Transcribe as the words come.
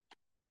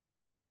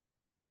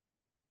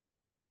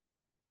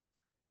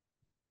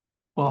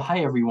Hi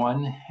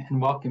everyone,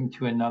 and welcome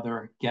to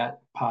another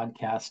Get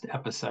podcast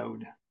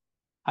episode.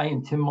 I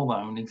am Tim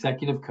Malone,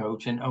 executive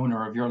coach and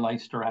owner of Your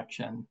Life's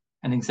Direction,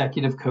 an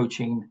executive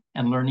coaching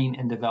and learning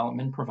and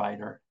development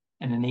provider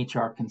and an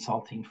HR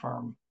consulting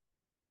firm.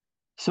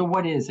 So,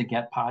 what is a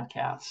Get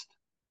podcast?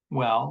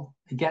 Well,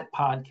 a Get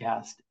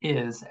podcast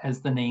is,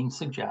 as the name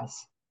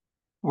suggests,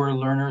 where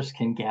learners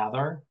can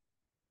gather,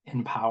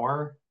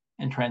 empower,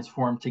 and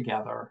transform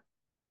together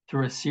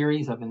through a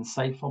series of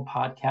insightful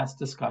podcast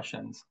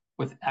discussions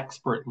with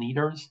expert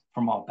leaders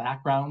from all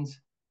backgrounds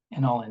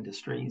and all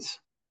industries.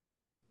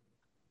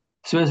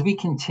 So, as we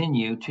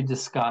continue to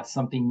discuss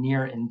something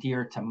near and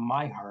dear to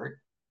my heart,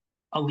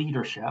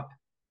 leadership,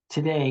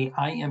 today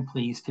I am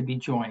pleased to be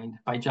joined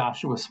by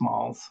Joshua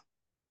Smalls.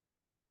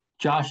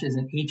 Josh is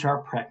an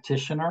HR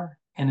practitioner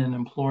and an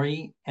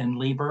employee and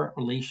labor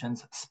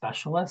relations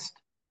specialist.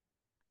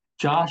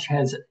 Josh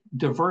has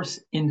diverse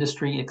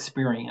industry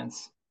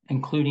experience,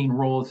 including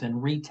roles in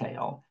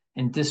retail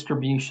and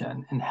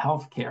distribution and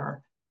healthcare,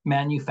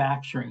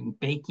 manufacturing,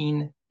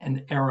 baking,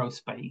 and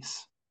aerospace.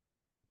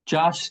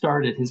 Josh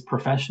started his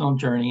professional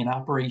journey in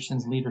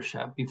operations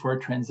leadership before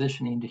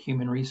transitioning to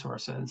human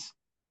resources.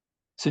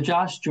 So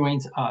Josh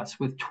joins us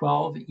with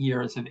 12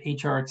 years of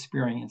HR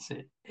experience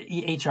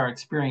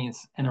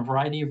in a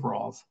variety of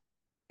roles,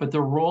 but the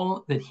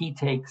role that he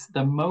takes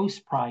the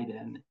most pride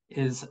in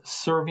is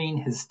serving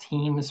his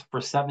teams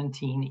for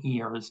 17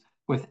 years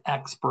with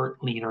expert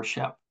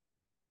leadership.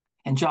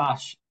 And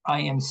Josh,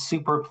 I am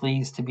super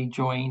pleased to be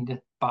joined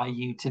by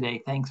you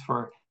today. Thanks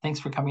for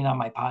coming on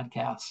my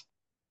podcast.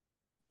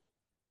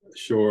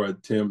 Sure,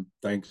 Tim.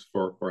 Thanks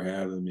for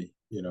having me.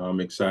 I'm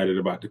excited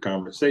about the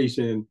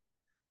conversation,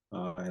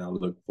 and I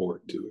look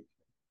forward to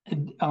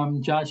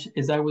it. Josh,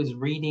 as I was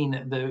reading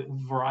the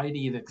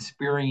variety of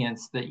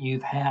experience that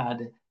you've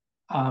had,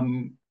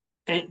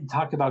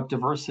 talk about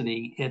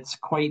diversity. It's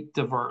quite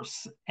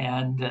diverse,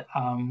 and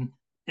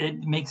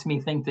it makes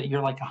me think that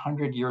you're like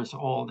 100 years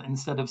old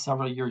instead of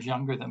several years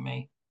younger than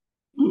me.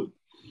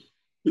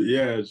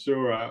 Yeah,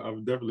 sure.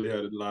 I've definitely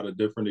had a lot of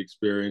different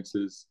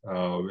experiences,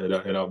 and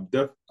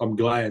I'm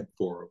glad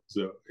for them.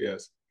 So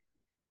yes,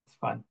 It's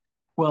fun.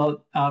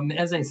 Well,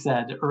 as I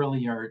said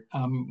earlier,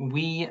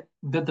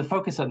 the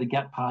focus of the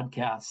Get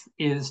podcast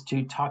is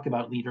to talk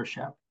about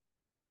leadership.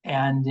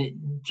 And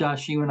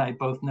Josh, you and I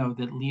both know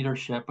that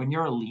leadership, when you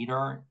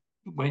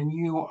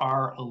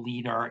are a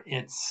leader,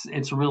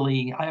 it's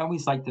really, I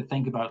always like to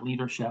think about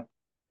leadership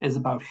as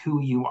about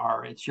who you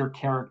are. It's your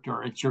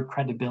character, it's your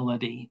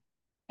credibility.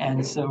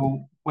 And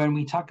so when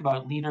we talk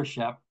about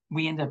leadership,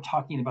 we end up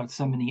talking about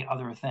so many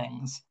other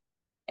things.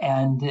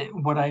 And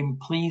what I'm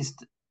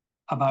pleased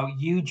about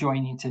you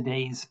joining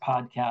today's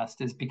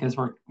podcast is because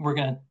we're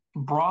going to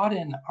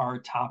broaden our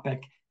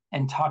topic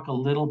and talk a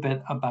little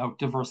bit about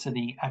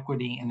diversity,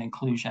 equity, and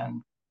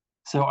inclusion.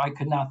 So I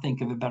could not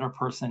think of a better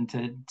person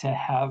to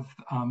have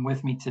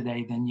with me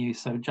today than you.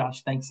 So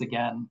Josh, thanks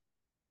again.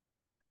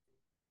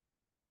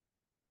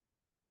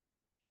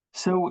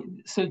 So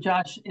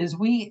Josh,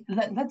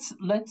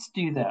 let's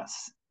do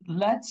this.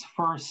 Let's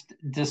first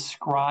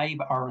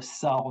describe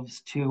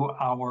ourselves to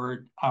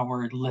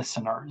our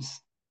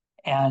listeners,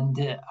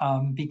 and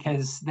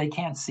because they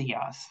can't see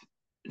us.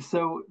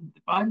 So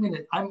I'm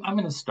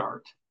gonna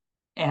start.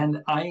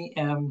 And I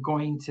am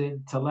going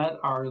to let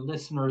our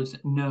listeners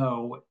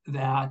know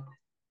that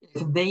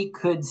if they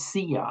could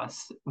see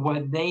us,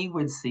 what they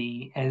would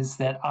see is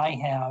that I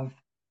have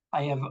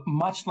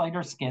much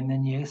lighter skin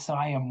than you, so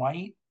I am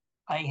white.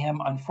 I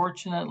am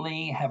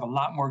unfortunately have a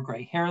lot more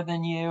gray hair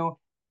than you,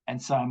 and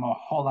so I'm a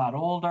whole lot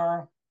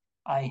older.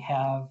 I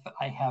have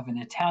an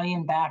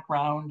Italian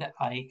background.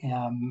 I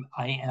am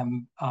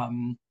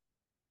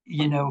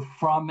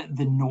from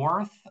the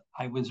north.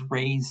 I was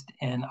raised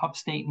in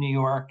upstate New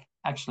York,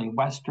 actually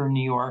Western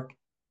New York.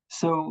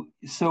 So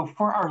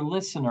for our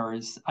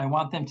listeners, I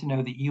want them to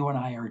know that you and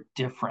I are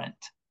different.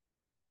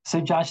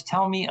 So Josh,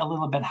 tell me a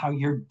little bit how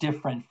you're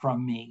different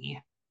from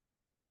me.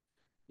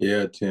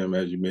 Yeah, Tim,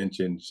 as you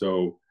mentioned,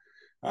 so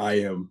I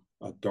am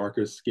a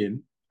darker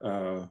skinned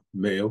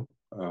male,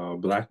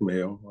 black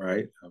male,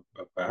 right,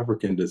 of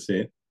African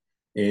descent,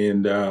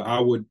 and I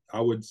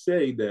would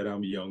say that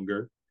I'm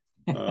younger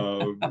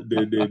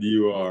than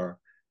you are.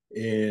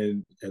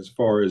 And as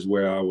far as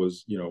where I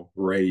was,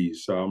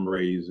 raised, so I'm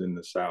raised in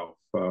the South,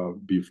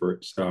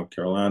 Beaufort, South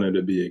Carolina,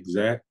 to be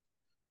exact.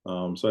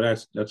 So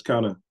that's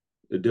kind of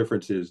the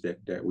differences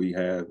that we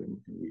have and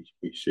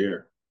we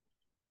share.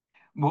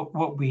 So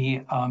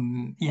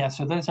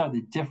those are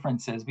the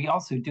differences. We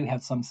also do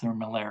have some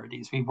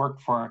similarities. We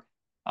work for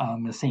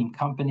the same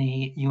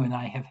company. You and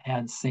I have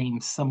had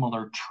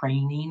similar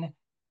training.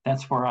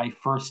 That's where I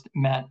first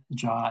met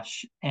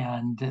Josh.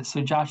 And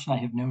so Josh and I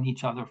have known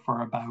each other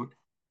for about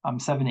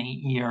 7, 8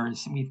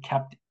 years. We've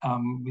kept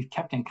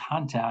in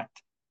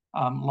contact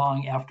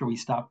long after we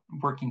stopped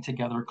working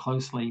together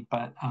closely.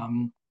 But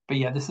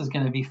yeah, this is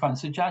going to be fun.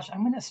 So Josh,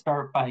 I'm going to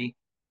start by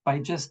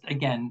just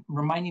again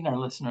reminding our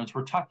listeners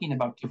we're talking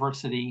about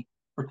diversity,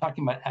 we're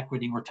talking about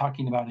equity, we're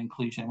talking about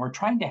inclusion. We're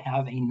trying to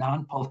have a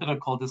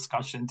non-political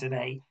discussion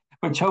today,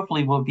 which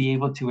hopefully we'll be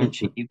able to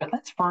achieve. But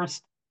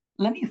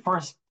let me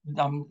first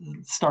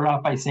start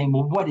off by saying,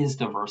 well, what is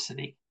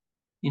diversity?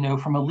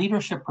 From a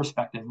leadership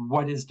perspective,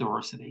 what is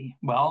diversity?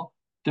 Well,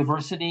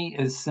 diversity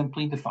is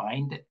simply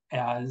defined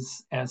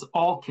as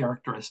all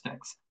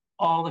characteristics,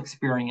 all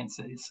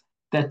experiences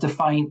that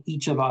define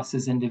each of us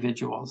as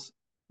individuals.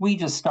 We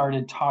just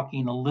started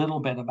talking a little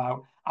bit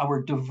about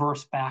our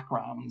diverse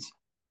backgrounds,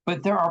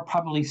 but there are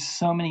probably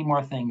so many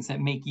more things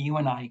that make you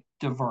and I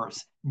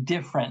diverse,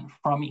 different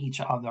from each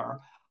other,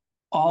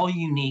 all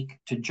unique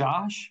to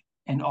Josh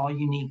and all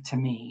unique to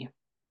me.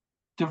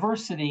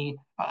 Diversity,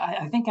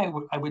 I think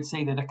I would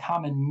say that a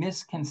common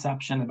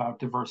misconception about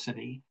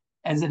diversity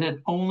is that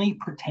it only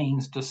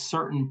pertains to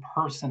certain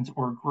persons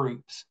or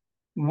groups,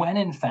 when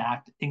in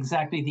fact,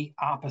 exactly the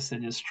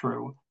opposite is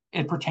true.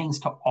 It pertains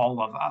to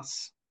all of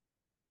us.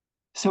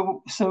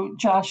 So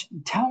Josh,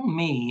 tell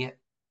me,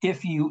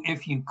 if you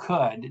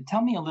could,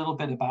 tell me a little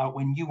bit about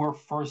when you were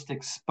first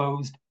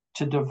exposed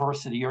to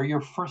diversity, or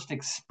your first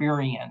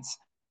experience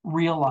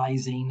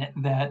realizing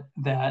that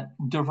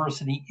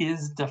diversity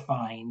is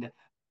defined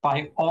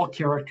by all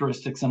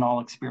characteristics and all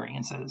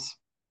experiences.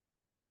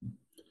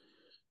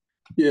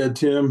 Yeah,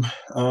 Tim.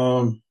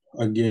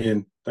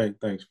 Again,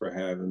 thanks for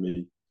having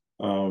me.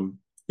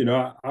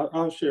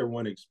 I'll share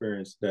one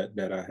experience that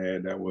I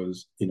had that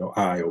was,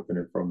 eye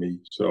opening for me.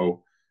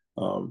 So,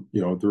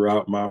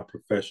 throughout my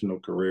professional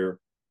career,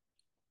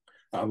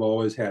 I've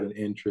always had an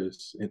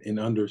interest in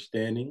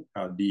understanding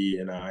how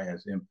DE&I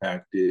has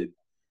impacted,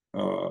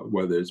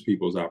 whether it's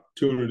people's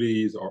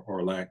opportunities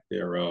or lack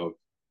thereof.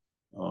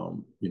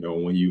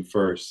 When you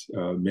first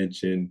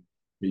mentioned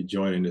me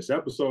joining this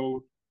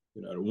episode,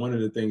 one of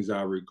the things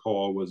I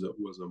recall was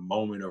a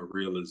moment of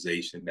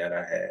realization that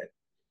I had.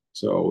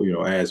 So,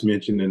 as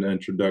mentioned in the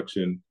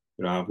introduction,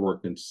 I've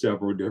worked in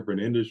several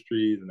different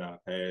industries and I've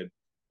had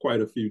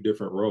quite a few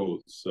different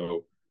roles.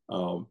 So,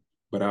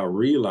 but I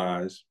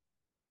realized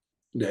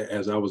that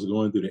as I was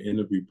going through the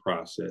interview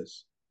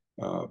process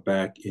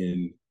back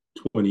in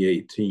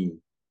 2018,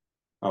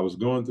 I was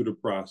going through the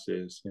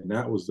process, and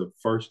that was the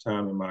first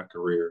time in my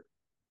career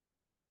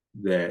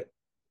that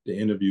the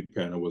interview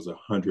panel was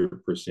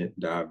 100%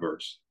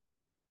 diverse.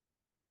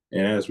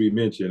 And as we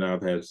mentioned,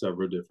 I've had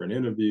several different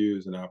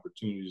interviews and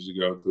opportunities to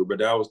go through, but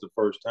that was the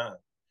first time.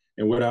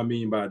 And what I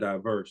mean by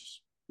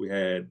diverse,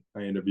 I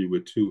interviewed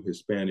with two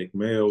Hispanic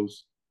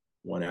males,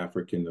 one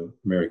African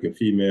American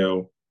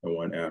female, and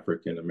one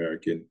African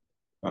American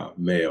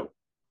male.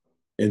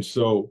 And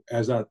so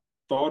as I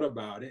thought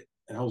about it,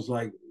 I was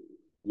like,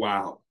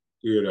 wow,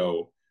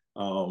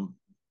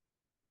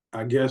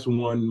 I guess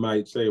one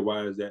might say,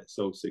 why is that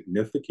so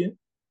significant?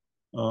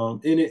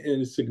 And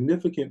it's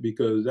significant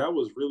because that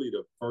was really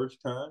the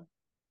first time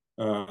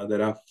that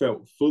I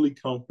felt fully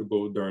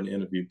comfortable during the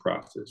interview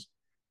process,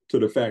 to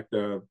the fact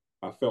that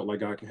I felt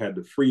like I had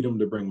the freedom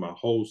to bring my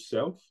whole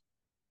self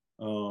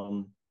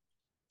um,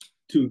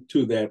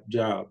 to that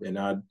job, and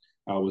I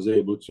was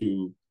able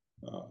to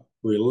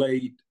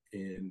relate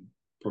and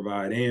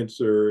provide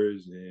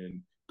answers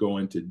and go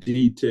into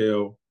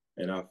detail,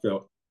 and I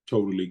felt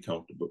totally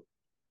comfortable.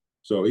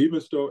 So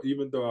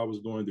even though I was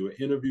going through an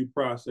interview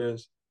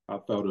process, I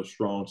felt a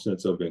strong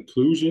sense of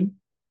inclusion,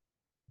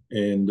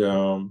 and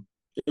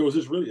it was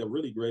just really a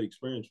really great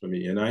experience for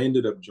me. And I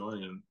ended up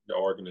joining the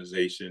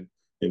organization.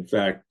 In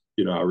fact,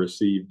 I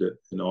received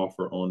an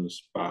offer on the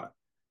spot.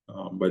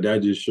 But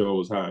that just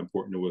shows how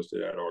important it was to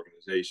that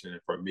organization.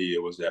 And for me,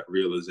 it was that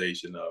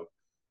realization of,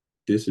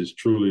 this is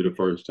truly the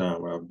first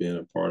time I've been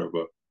a part of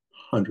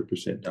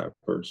 100%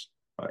 diverse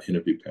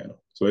interview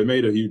panel. So it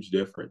made a huge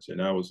difference,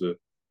 and that was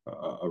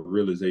a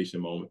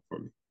realization moment for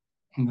me.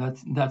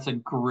 That's a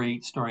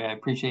great story. I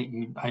appreciate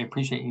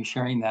you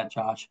sharing that,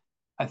 Josh.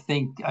 I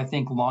think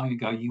long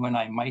ago you and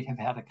I might have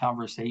had a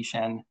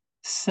conversation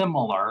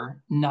similar,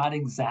 not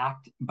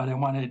exact, but I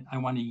want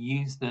to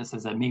use this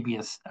as maybe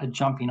a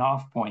jumping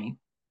off point.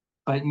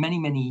 But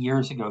many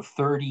years ago,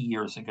 30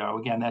 years ago,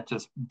 again, that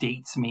just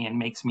dates me and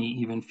makes me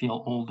even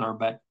feel older.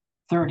 But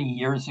 30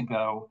 years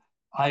ago,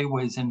 I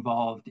was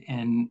involved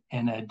in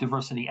a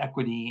diversity,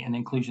 equity, and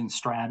inclusion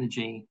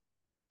strategy,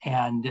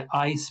 and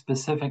I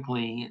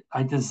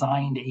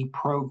designed a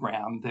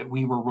program that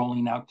we were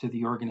rolling out to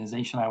the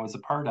organization I was a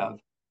part of.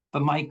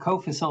 But my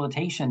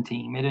co-facilitation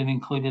team, it had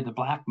included a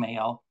Black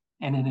male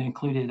and it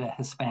included a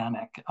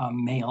Hispanic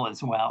male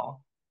as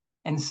well.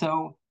 And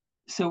so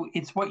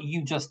it's what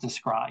you just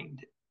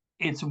described.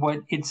 It's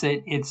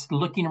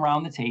looking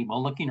around the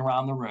table, looking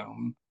around the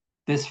room.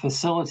 This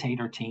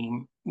facilitator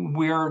team,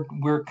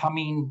 we're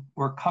coming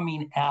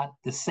at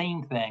the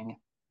same thing,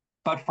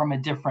 but from a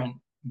different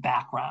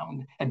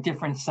background, a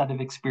different set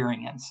of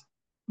experience.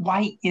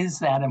 Why is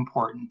that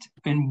important?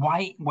 And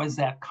why was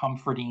that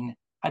comforting?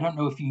 I don't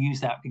know if you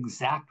use that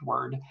exact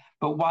word,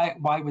 but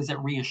why was it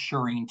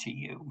reassuring to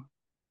you?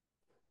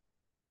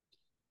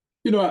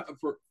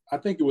 I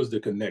think it was the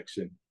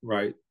connection,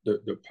 right?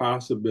 The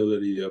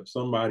possibility of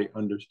somebody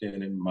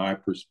understanding my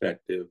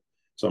perspective,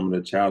 some of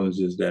the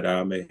challenges that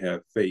I may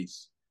have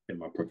faced in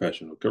my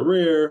professional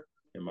career,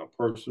 in my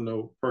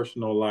personal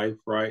life,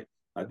 right?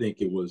 I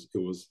think it was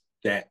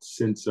that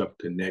sense of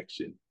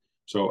connection.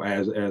 So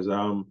as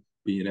I'm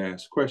being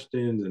asked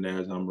questions and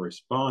as I'm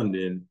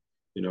responding,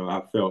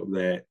 I felt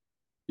that,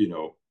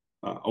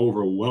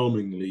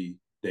 overwhelmingly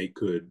they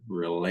could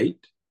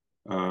relate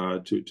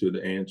to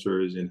the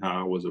answers and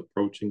how I was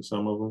approaching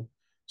some of them.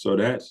 So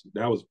that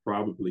was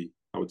probably,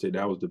 I would say,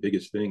 that was the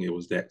biggest thing. It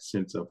was that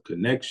sense of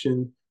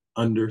connection,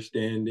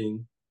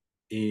 understanding,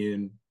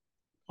 and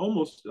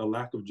almost a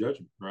lack of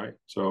judgment, right?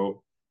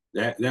 So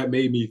that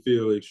made me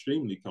feel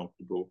extremely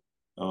comfortable,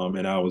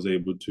 and I was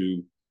able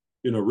to,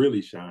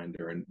 really shine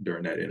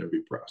during that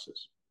interview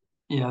process.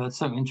 Yeah, that's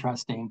so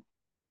interesting.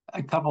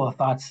 A couple of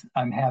thoughts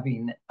I'm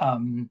having.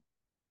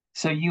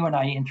 So you and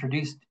I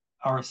introduced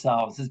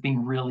ourselves as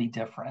being really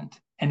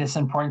different, and it's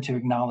important to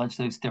acknowledge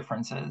those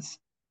differences.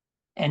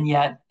 And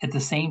yet, at the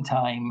same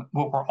time,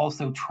 what we're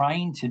also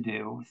trying to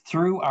do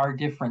through our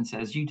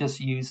differences, you just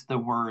used the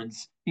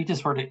words, you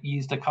just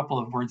used a couple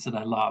of words that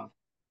I love.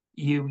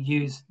 You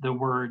used the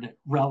word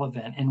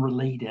relevant and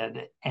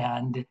related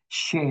and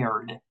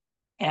shared.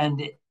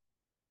 And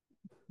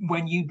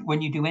when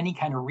you do any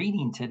kind of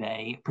reading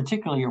today,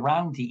 particularly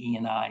around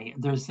DE&I,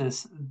 there's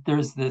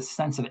this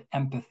sense of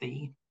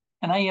empathy.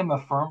 And I am a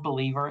firm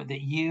believer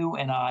that you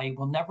and I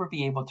will never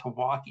be able to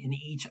walk in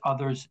each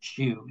other's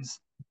shoes,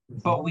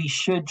 but we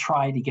should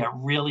try to get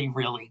really,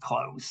 really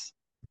close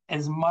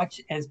as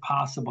much as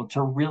possible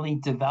to really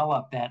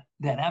develop that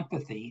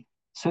empathy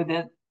so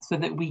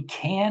that we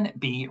can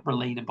be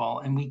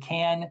relatable and we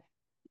can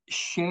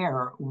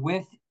share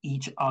with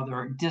each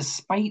other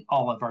despite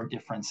all of our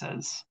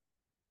differences.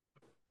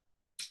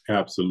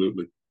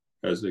 Absolutely,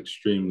 that's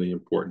extremely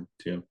important,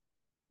 Tim.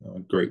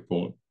 Great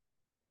point.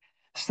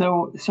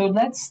 So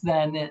let's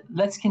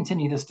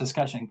continue this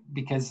discussion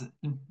because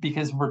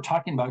we're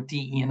talking about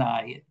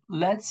DE&I.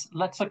 Let's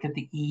look at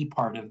the E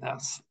part of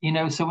this.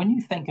 So when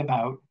you think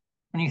about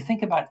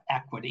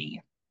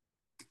equity,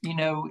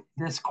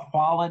 this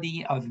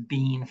quality of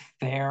being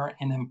fair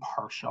and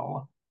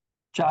impartial.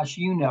 Josh,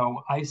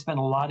 I've spent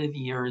a lot of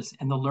years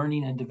in the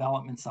learning and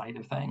development side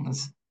of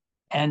things.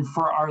 And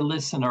for our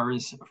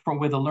listeners,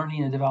 with a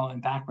learning and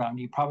development background,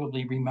 you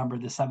probably remember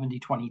the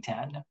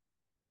 70-20-10.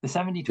 The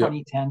 70 Yep.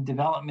 20 10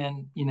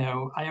 development,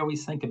 I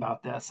always think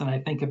about this and I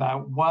think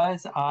about,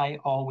 was I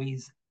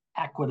always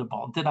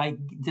equitable?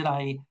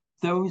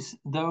 Those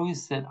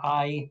that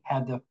I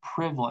had the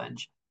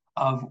privilege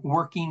of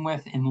working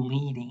with and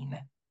leading,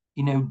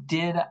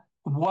 did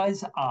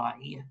was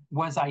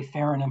I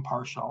fair and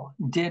impartial?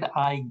 Did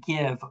I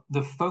give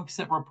the folks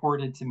that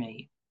reported to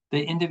me,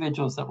 the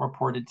individuals that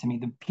reported to me,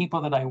 the people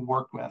that I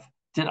worked with,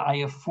 did I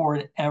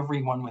afford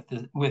everyone with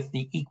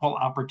the equal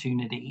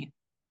opportunity,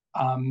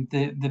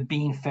 the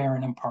being fair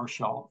and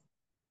impartial?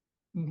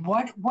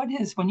 What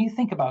is, when you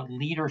think about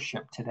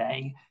leadership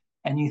today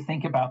and you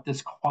think about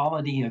this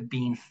quality of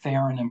being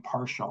fair and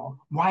impartial,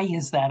 why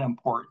is that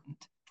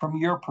important from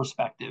your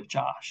perspective,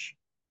 Josh?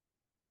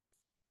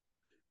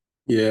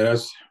 Yeah,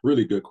 that's a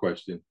really good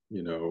question.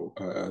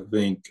 I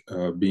think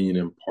being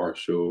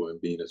impartial and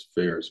being as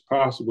fair as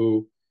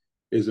possible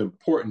is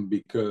important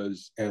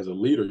because as a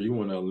leader, you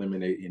want to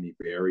eliminate any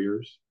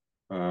barriers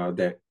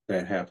that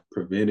have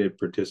prevented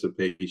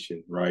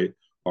participation, right,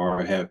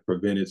 or have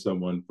prevented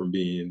someone from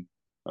being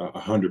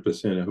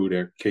 100% of who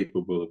they're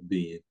capable of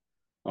being.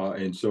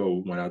 And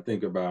so when I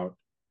think about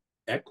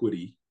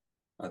equity,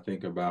 I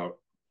think about,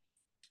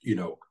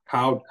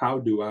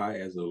 how do I,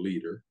 as a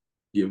leader,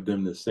 give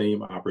them the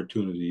same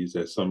opportunities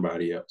as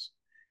somebody else,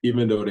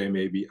 even though they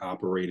may be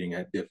operating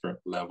at different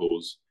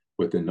levels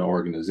within the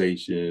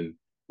organization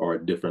or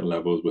at different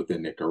levels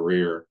within their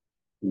career.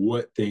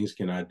 What things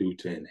can I do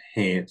to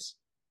enhance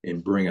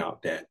and bring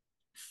out that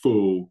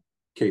full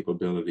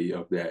capability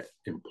of that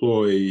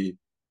employee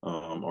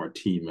or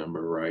team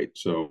member, right?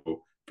 So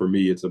for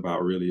me, it's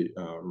about really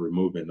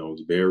removing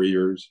those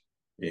barriers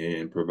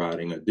and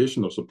providing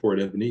additional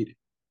support if needed.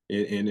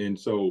 And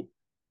so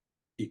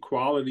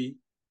equality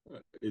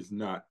is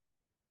not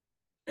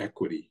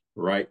equity,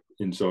 right?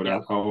 And so Yeah.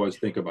 that I always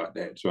think about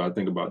that. So I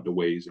think about the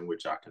ways in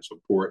which I can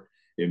support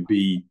and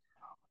be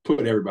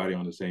put everybody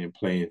on the same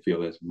playing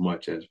field as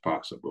much as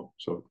possible.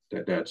 So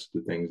that's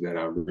the things that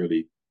I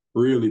really,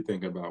 really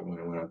think about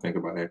when I think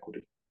about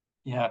equity.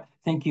 Yeah,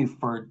 thank you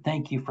for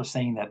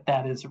saying that.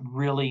 That is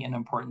really an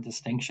important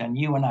distinction.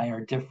 You and I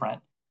are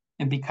different,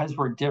 and because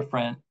we're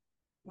different,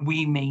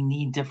 we may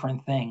need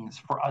different things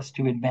for us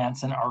to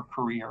advance in our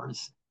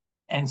careers.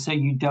 And so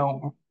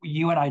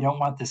you and I don't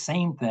want the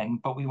same thing,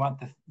 but we want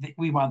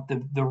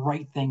the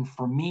right thing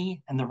for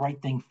me and the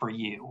right thing for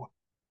you.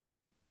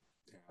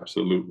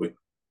 Absolutely.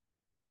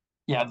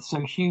 Yeah, so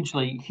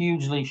hugely,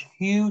 hugely,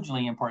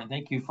 hugely important.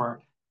 Thank you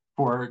for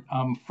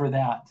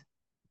that.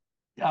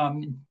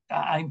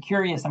 I'm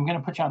curious. I'm going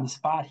to put you on the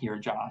spot here,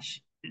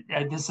 Josh.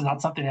 This is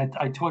not something that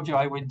I told you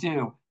I would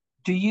do.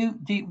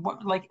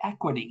 Like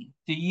equity?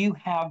 Do you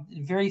have,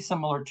 very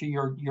similar to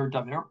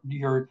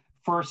your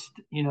first,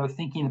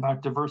 thinking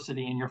about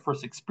diversity and your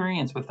first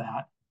experience with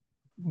that?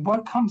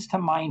 What comes to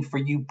mind for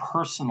you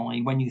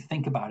personally when you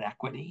think about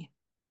equity?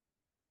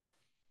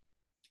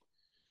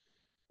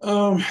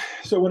 Um,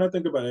 so when I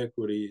think about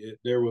equity,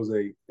 there was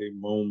a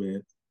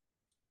moment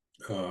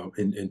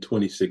in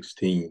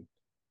 2016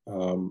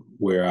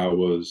 where I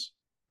was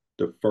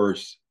the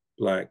first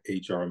Black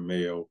HR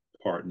male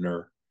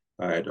partner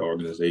at the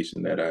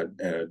organization that I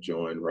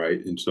joined, right?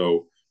 And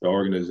so the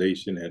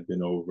organization had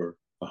been over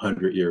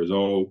 100 years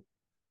old.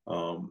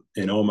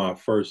 And on my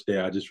first day,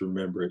 I just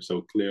remember it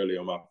so clearly.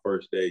 On my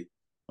first day,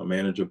 a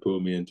manager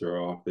pulled me into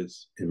her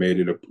office and made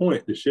it a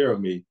point to share with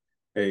me,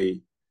 hey,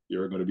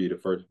 you're going to be the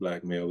first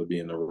Black male to be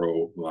in a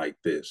role like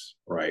this,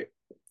 right?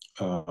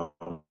 Um,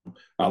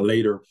 I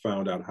later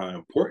found out how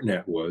important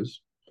that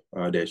was,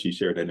 that she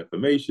shared that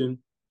information,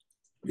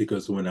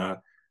 because when I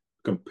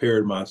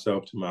compared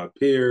myself to my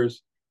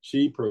peers,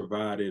 she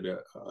provided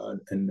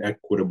an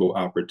equitable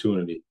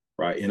opportunity,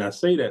 right? And I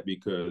say that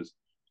because,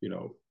 you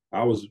know,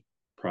 I was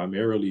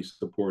primarily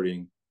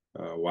supporting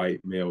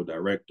white male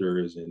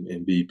directors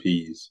and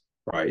VPs,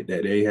 right?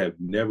 That they have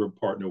never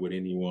partnered with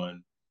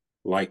anyone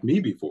like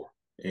me before.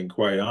 And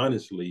quite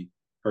honestly,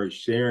 her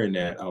sharing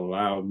that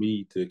allowed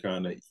me to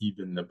kind of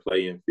even the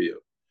playing field.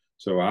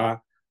 So I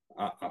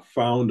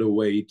found a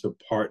way to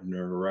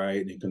partner,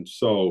 right, and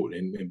consult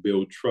and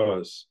build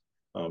trust,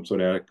 so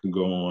that I can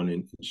go on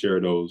and share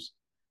those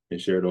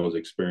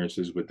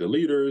experiences with the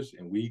leaders,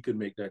 and we could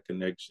make that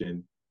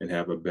connection and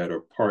have a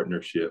better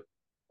partnership,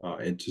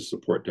 and to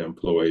support the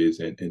employees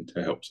and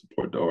to help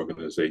support the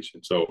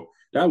organization. So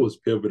that was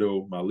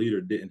pivotal. My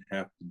leader didn't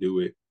have to do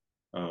it,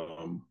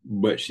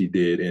 but she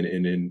did,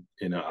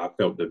 and I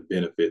felt the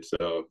benefits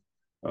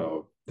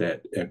of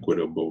that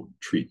equitable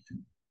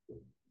treatment.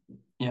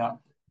 Yeah.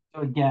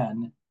 So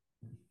again,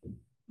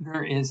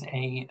 there's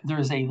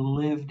a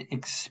lived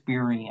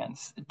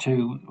experience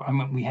to, I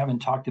mean, we haven't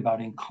talked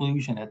about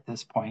inclusion at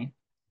this point,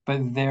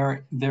 but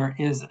there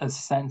is a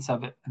sense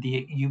of it,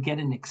 you get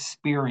an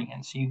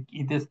experience,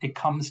 it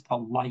comes to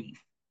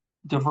life.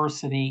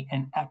 Diversity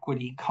and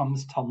equity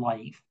comes to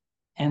life,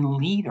 and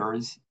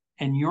leaders,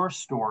 in your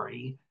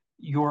story,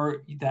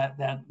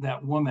 that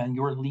woman,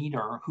 your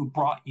leader who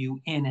brought you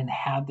in and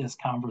had this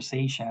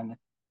conversation,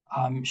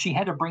 she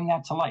had to bring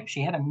that to life.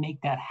 She had to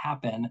make that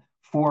happen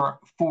for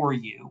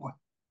you.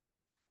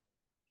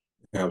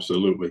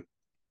 Absolutely.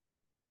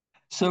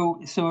 So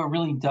it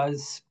really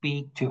does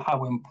speak to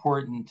how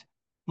important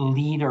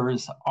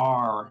leaders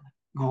are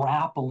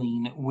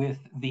grappling with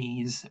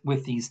these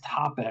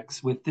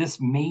topics, with this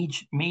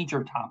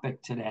major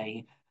topic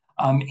today,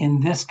 in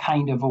this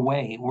kind of a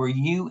way, where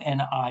you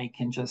and I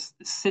can just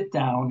sit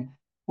down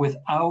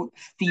without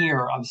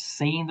fear of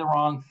saying the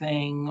wrong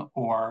thing,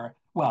 or,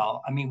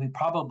 well, I mean, we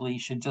probably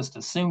should just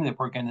assume that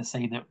we're going to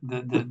say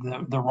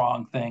the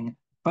wrong thing,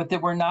 but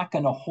that we're not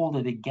going to hold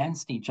it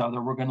against each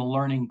other. We're going to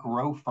learn and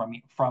grow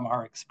from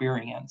our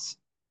experience.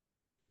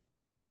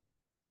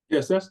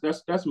 Yes,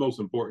 that's most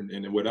important.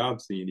 And what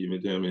I've seen,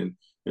 even them in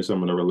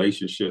some of the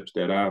relationships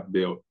that I've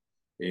built,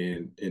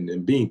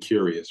 and being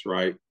curious,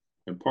 right?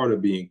 And part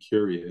of being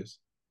curious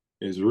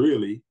is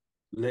really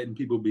letting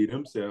people be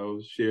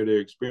themselves, share their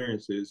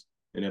experiences,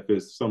 and if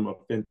it's some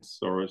offense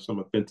or some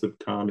offensive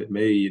comment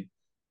made,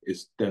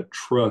 it's that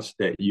trust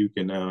that you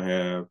can now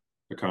have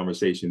a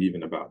conversation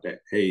even about that.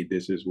 Hey,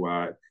 this is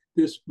why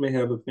this may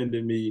have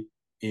offended me,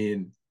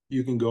 and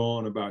you can go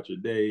on about your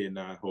day and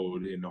not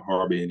hold in or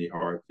harbor any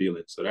hard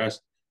feelings. So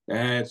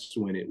that's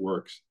when it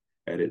works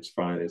at its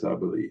finest, I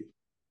believe.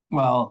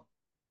 Well,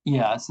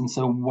 yes. And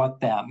so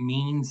what that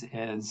means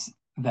is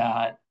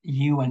that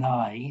you and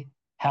I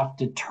have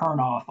to turn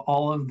off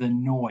all of the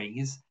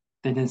noise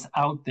that is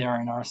out there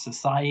in our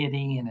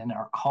society and in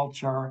our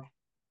culture,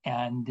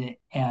 and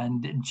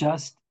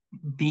just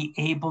be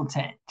able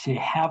to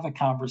have a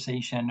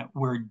conversation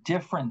where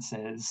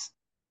differences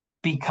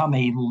become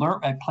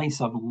a place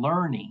of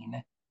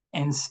learning,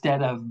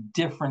 instead of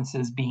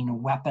differences being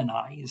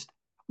weaponized,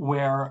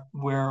 where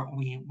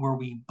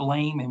we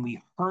blame and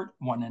we hurt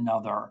one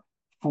another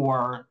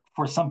for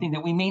something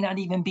that we may not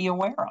even be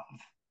aware of.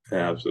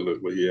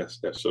 Absolutely. Yes,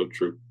 that's so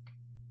true.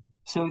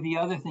 So the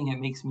other thing it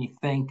makes me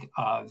think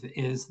of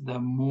is, the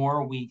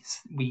more we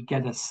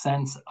get a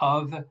sense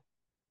of,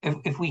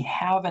 if we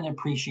have an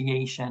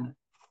appreciation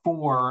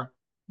for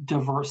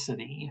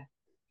diversity,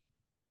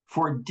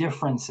 for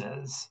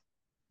differences,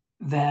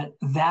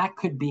 that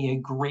could be a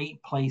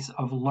great place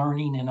of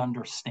learning and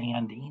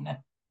understanding,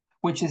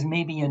 which is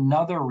maybe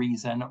another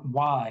reason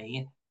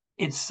why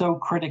it's so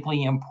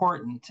critically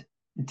important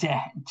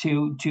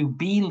to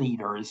be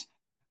leaders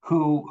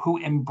who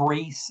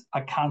embrace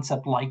a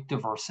concept like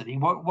diversity.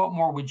 What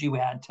more would you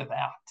add to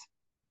that?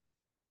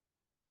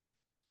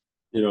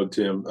 You know,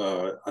 Tim,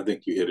 I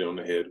think you hit it on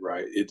the head,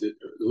 right? It's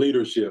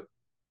leadership,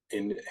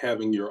 and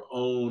having your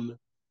own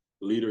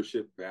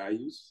leadership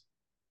values,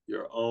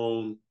 your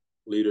own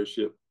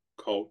leadership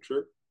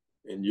culture,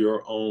 and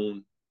your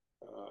own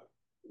uh,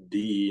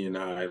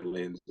 DE&I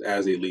lens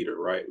as a leader,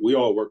 right? We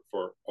all work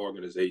for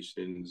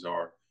organizations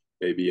or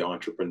maybe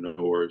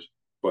entrepreneurs,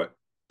 but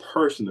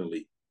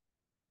personally,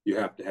 you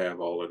have to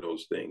have all of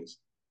those things.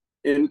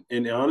 And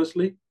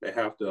honestly, they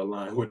have to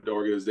align with the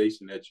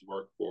organization that you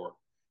work for.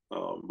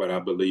 But I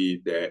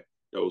believe that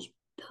those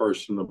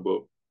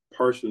personable,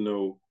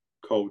 personal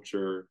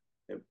culture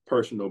and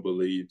personal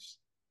beliefs.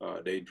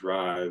 They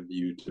drive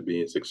you to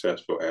being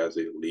successful as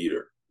a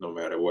leader, no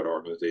matter what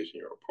organization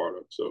you're a part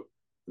of. So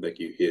I think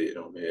you hit it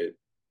on the head.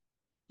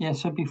 Yeah,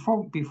 so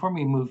before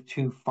we move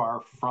too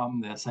far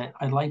from this,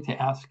 I'd like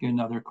to ask you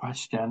another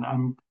question.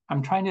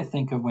 I'm trying to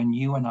think of when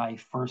you and I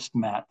first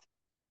met,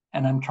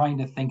 and I'm trying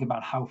to think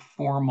about how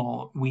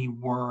formal we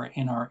were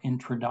in our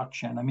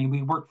introduction. I mean,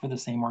 we worked for the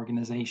same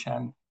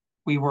organization.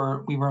 We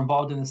were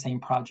involved in the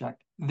same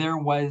project. There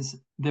was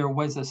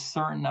a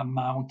certain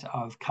amount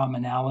of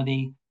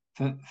commonality,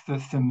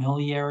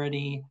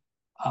 familiarity.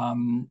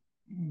 Um,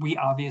 we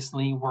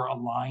obviously were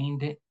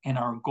aligned in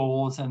our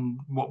goals and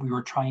what we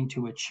were trying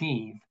to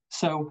achieve.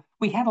 So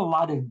we had a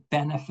lot of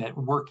benefit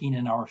working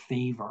in our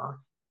favor.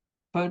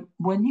 But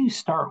when you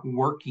start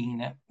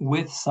working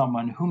with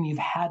someone whom you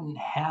hadn't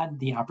had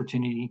the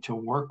opportunity to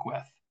work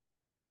with,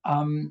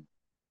 um,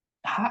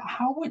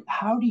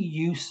 how do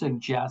you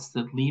suggest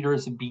that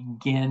leaders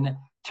begin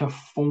to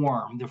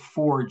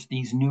forge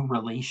these new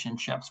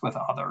relationships with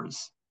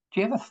others?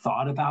 Do you have a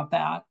thought about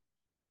that?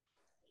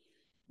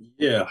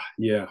 Yeah,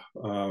 yeah.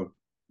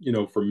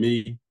 For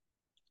me,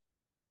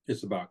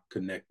 it's about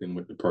connecting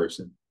with the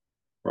person,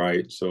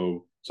 right?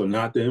 So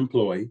not the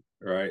employee,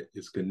 right?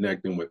 It's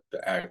connecting with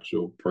the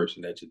actual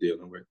person that you're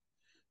dealing with.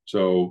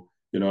 So,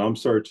 I'm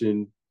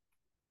searching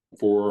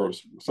for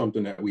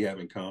something that we have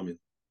in common.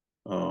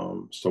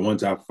 So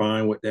once I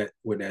find what that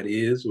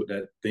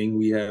thing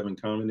we have in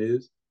common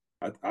is,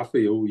 I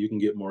feel you can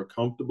get more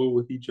comfortable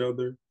with each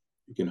other.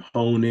 You can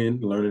hone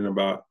in, learning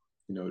about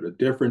the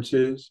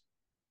differences,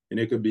 and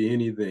it could be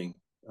anything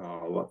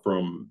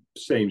from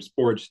same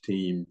sports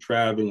team,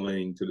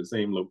 traveling to the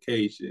same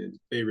location,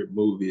 favorite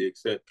movie,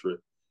 etc.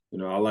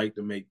 I like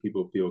to make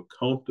people feel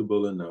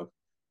comfortable enough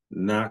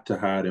not to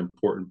hide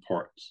important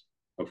parts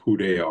of who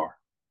they are.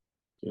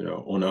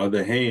 On the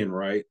other hand,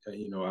 right,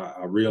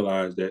 I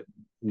realize that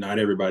not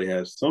everybody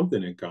has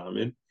something in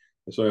common.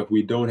 And so if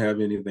we don't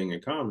have anything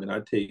in common,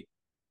 I take,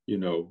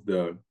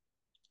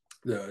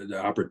 the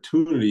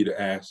opportunity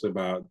to ask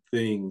about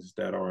things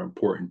that are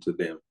important to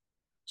them.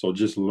 So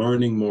just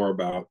learning more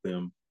about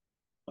them.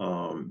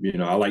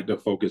 I like to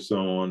focus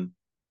on,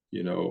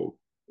 you know,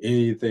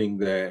 anything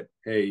that,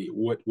 hey,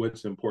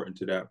 what's important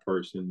to that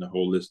person, the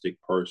holistic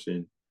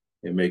person,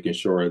 and making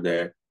sure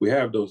that we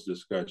have those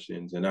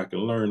discussions and I can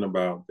learn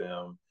about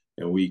them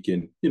and we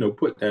can,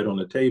 put that on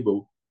the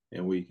table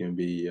and we can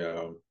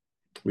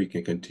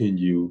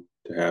continue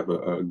to have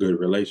a good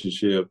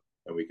relationship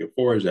and we can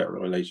forge that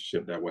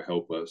relationship that will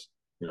help us,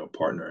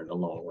 partner in the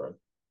long run.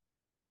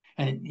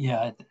 And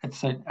yeah,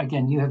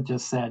 again, you have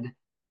just said,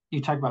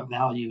 you talked about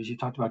values, you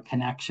talked about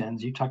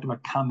connections, you talked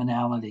about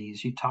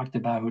commonalities, you talked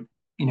about,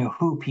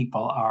 who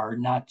people are,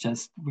 not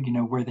just,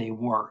 where they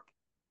work.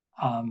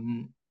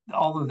 Um,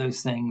 all of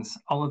those things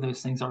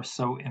are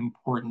so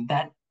important.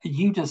 That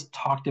you just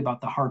talked about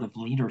the heart of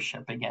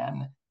leadership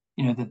again,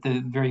 that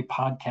the very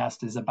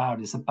podcast is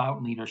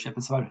about leadership.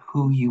 It's about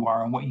who you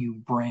are and what you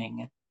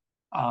bring.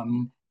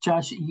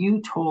 Josh,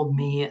 you told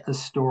me a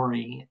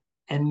story,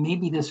 and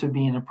maybe this would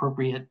be an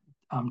appropriate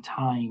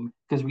time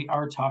because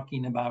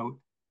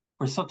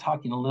we're still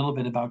talking a little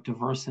bit about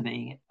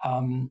diversity,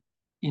 and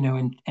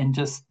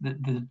just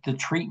the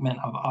treatment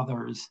of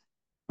others.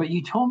 But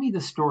you told me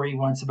the story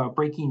once about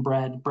breaking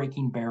bread,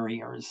 breaking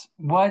barriers.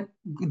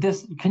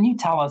 Can you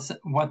tell us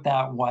what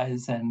that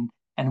was and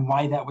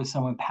why that was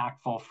so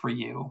impactful for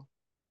you?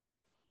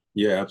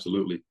 Yeah,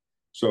 absolutely.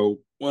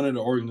 So one of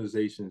the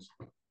organizations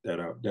that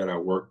I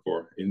work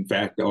for, in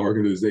fact, the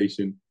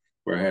organization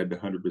where I had the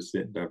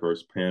 100%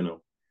 diverse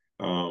panel,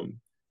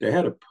 they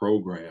had a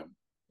program.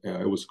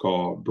 It was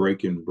called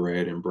Breaking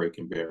Bread and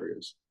Breaking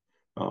Barriers.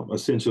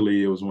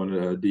 Essentially, it was one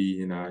of the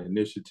DE&I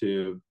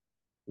initiative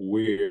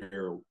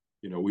where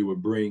we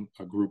would bring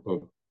a group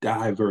of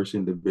diverse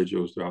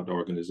individuals throughout the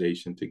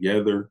organization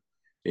together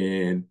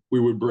and we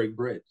would break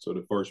bread. So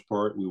the first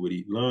part, we would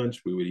eat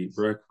lunch, we would eat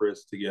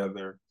breakfast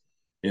together.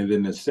 And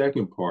then the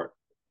second part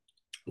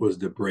was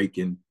the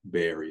breaking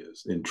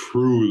barriers. And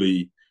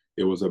truly,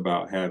 it was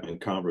about having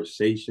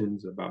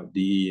conversations about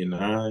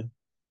DE&I.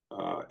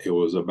 It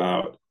was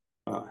about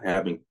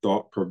having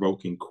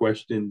thought-provoking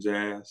questions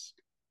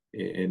asked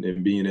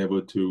and being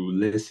able to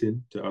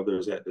listen to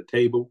others at the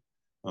table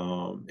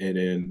and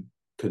then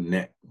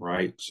connect,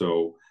 right?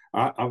 So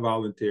I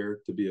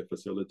volunteered to be a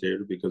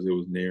facilitator because it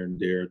was near and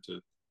dear to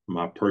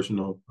my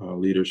personal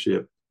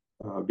leadership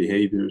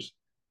behaviors.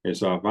 And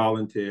so I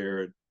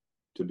volunteered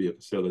to be a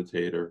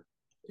facilitator.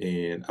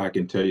 And I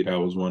can tell you that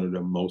was one of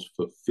the most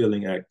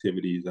fulfilling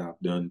activities I've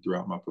done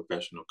throughout my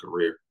professional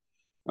career.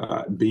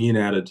 Being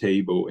at a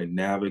table and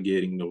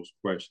navigating those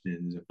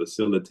questions and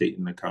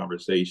facilitating the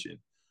conversation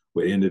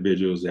with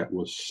individuals that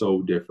was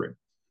so different.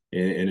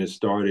 And it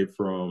started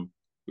from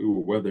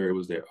whether it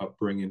was their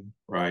upbringing,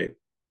 right?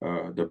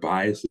 The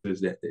biases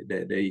that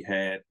they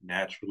had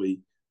naturally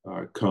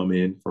come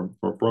in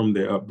from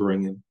their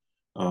upbringing.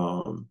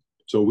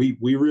 So we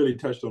really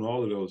touched on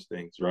all of those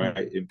things, right?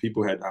 And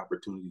people had the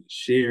opportunity to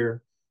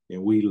share,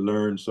 and we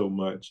learned so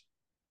much.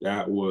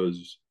 that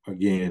was,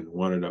 again,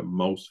 one of the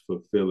most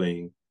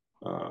fulfilling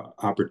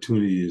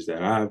opportunities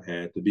that I've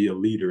had to be a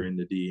leader in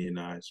the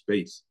DE&I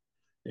space.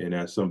 And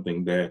that's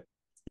something that,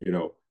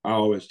 I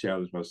always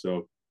challenge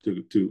myself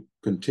to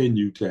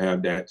continue to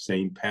have that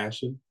same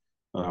passion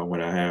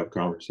when I have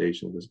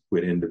conversations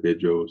with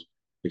individuals,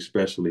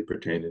 especially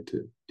pertaining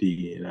to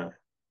DE&I.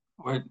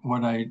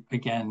 What I,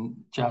 again,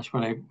 Josh,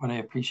 what I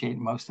appreciate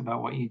most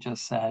about what you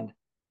just said,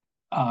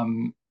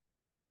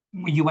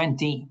 you went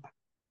deep.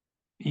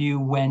 You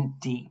went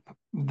deep.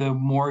 The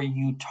more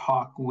you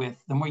talk,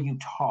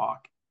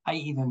 I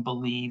even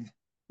believe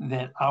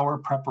that our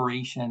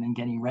preparation and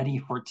getting ready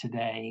for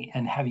today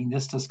and having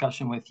this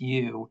discussion with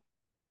you,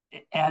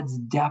 it adds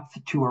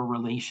depth to a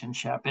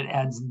relationship. It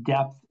adds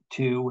depth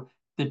to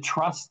the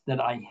trust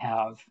that I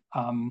have.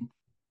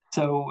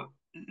 So,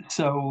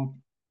 so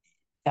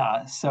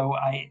yeah, so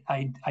I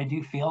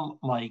do feel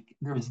like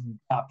there's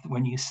depth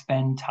when you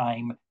spend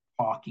time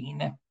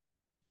talking,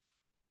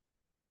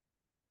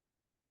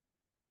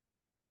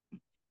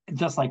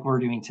 just like we're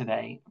doing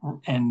today.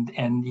 And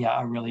yeah,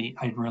 I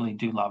really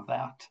do love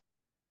that.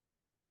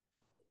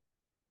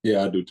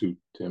 Yeah, I do too,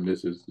 Tim.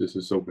 This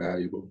is so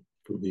valuable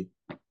for me.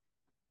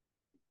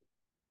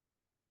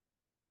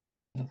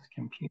 This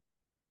computer.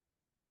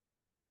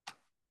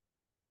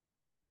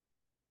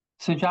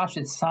 So Josh,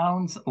 it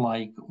sounds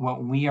like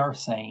what we are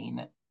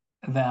saying,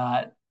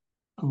 that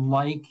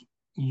like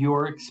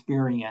your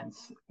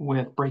experience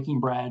with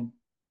breaking bread,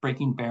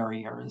 breaking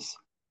barriers,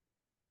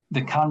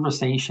 the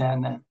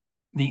conversation,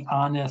 the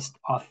honest,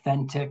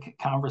 authentic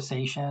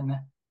conversation,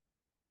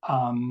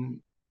 um,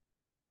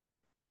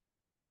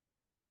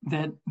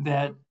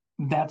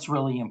 that's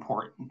really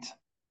important.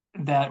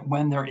 That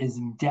when there is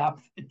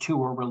depth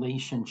to a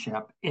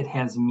relationship, it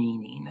has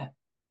meaning.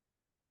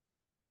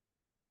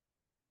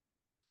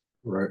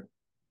 Right.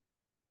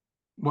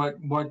 What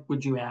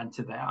would you add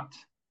to that?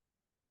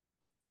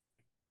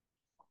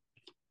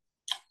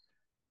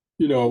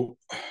 You know,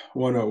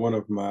 one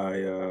of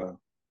my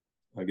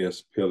I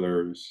guess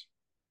pillars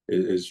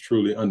is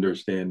truly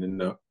understanding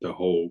the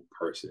whole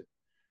person.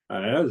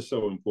 That is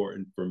so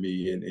important for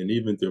me, and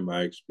even through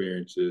my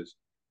experiences,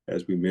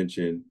 as we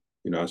mentioned,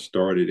 I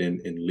started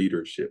in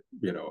leadership,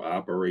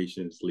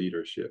 operations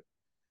leadership.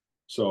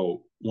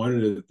 So one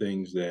of the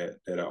things that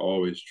I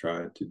always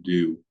tried to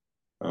do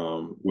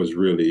was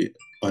really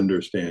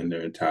understand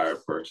their entire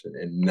person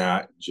and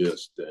not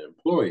just the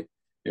employee.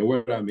 And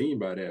what I mean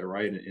by that,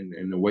 right,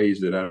 in the ways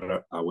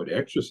that I would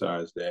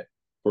exercise that,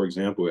 for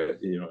example, at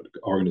the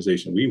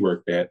organization we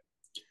worked at,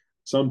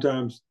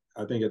 sometimes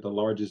I think at the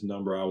largest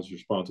number I was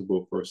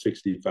responsible for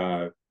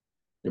 65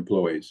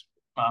 employees.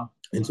 Wow.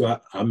 And so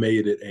I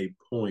made it a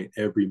point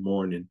every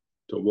morning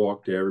to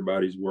walk to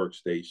everybody's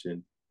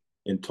workstation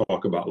and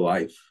talk about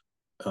life.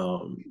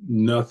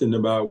 Nothing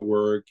about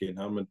work and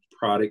how much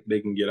product they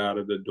can get out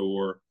of the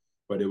door,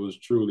 but it was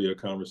truly a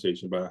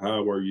conversation about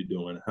how are you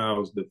doing?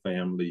 How's the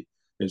family?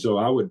 And so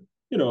I would,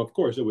 of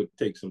course, it would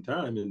take some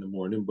time in the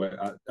morning,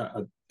 but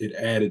it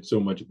added so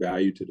much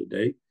value to the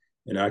day.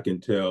 And I can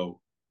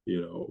tell,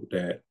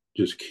 that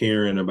just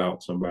caring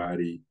about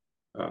somebody,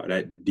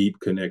 that deep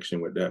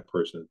connection with that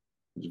person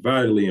is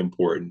vitally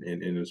important.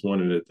 And it's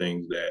one of the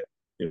things that,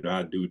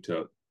 I do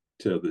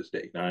till this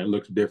day. Now it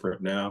looks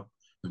different now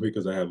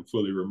because I have a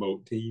fully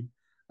remote team.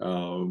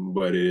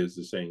 But it is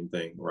the same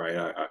thing, right?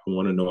 I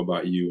want to know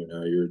about you and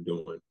how you're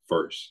doing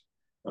first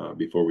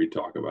before we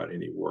talk about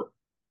any work.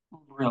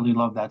 Really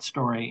love that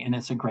story, and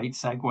it's a great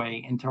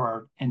segue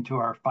into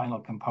our final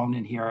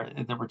component here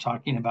that we're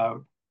talking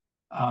about.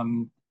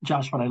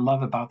 Josh, what I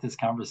love about this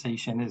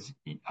conversation is,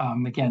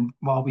 again,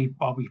 while we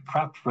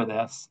prepped for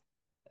this,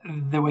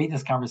 the way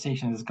this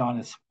conversation has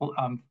gone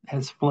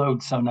has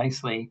flowed so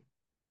nicely.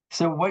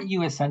 So what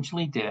you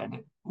essentially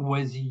did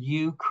was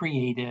you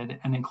created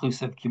an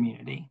inclusive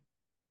community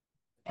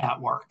at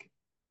work.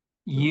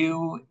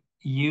 You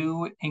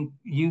you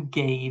you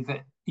gave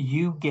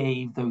you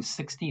gave those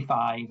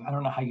 65. I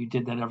don't know how you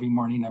did that every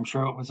morning. I'm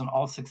sure it wasn't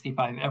all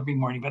 65 every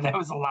morning, but that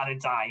was a lot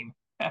of time.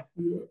 but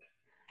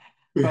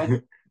Yeah.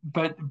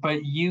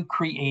 but you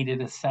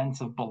created a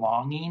sense of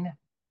belonging.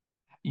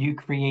 You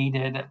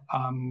created,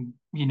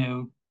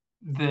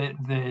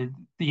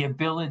 the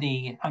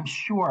ability. I'm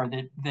sure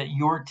that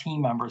your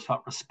team members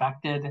felt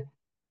respected.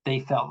 They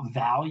felt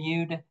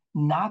valued,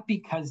 not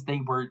because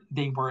they were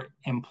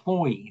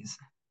employees,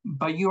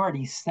 but you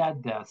already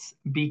said this,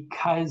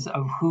 because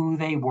of who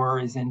they were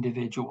as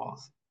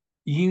individuals.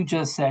 You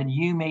just said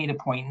you made a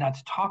point not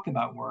to talk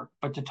about work,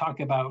 but to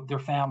talk about their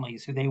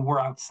families, who they were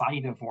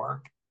outside of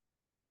work.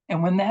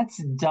 And when that's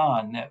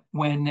done,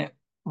 when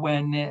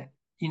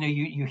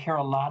you hear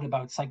a lot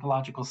about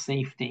psychological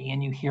safety,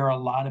 and you hear a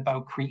lot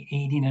about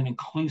creating an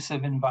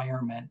inclusive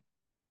environment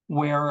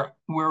where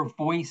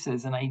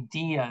voices and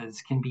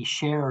ideas can be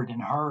shared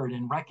and heard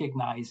and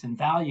recognized and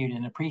valued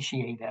and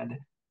appreciated.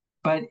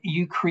 But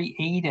you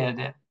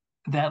created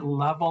that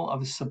level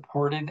of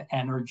supportive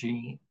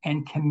energy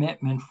and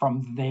commitment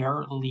from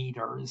their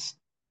leaders,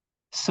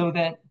 so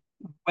that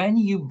when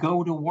you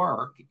go to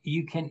work,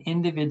 you can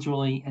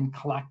individually and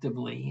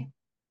collectively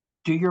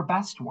do your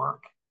best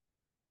work.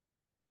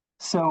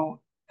 So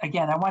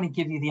again, I want to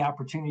give you the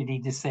opportunity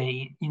to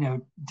say,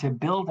 to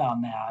build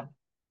on that,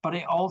 but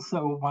I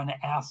also want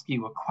to ask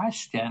you a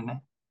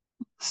question.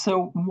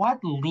 So what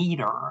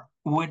leader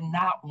would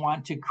not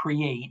want to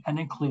create an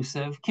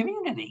inclusive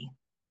community?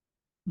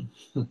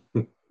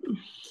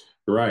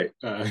 Right.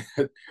 I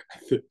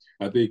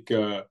think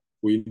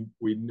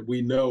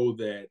we know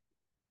that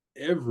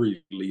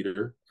every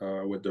leader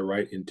with the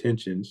right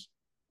intentions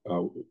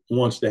uh,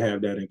 wants to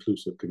have that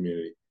inclusive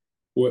community.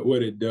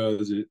 What it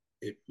does,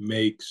 it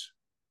makes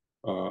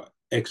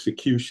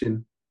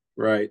execution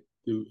right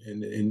through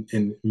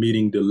and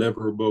meeting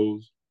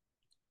deliverables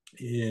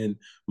and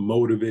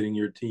motivating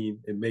your team.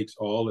 It makes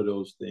all of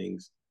those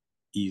things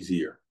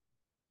easier,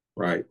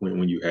 right?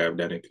 When you have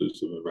that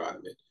inclusive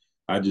environment.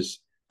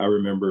 I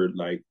remember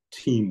like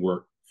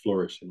teamwork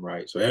flourishing,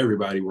 right? So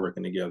everybody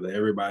working together,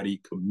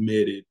 everybody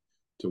committed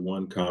to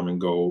one common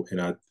goal.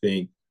 And I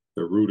think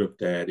the root of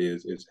that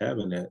is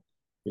having that,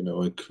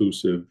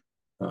 inclusive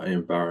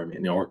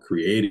environment or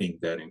creating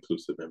that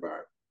inclusive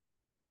environment.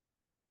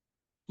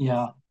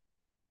 Yeah.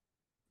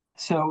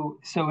 So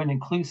an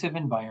inclusive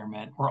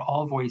environment where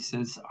all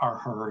voices are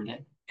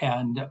heard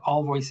and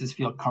all voices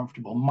feel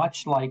comfortable,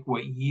 much like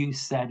what you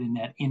said in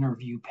that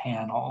interview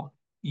panel.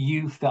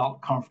 You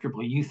felt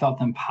comfortable, you felt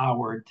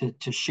empowered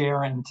to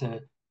share and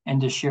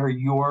to share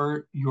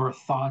your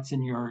thoughts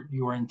and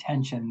your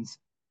intentions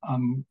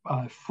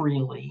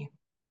freely.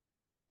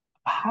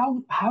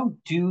 How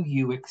do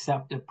you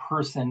accept a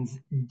person's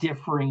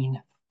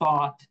differing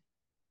thought,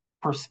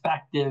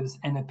 perspectives,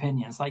 and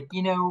opinions? Like,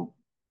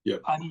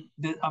 Yep.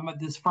 I'm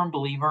this firm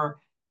believer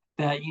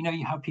that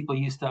you how people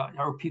used to,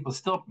 or people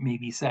still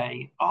maybe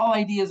say, all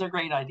ideas are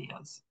great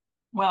ideas.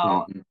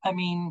 Well, Mm-hmm. I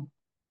mean,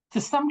 to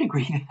some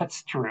degree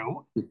that's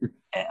true.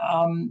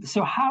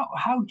 So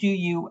how do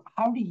you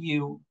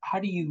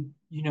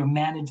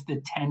manage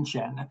the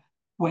tension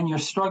when you're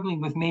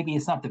struggling with maybe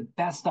it's not the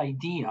best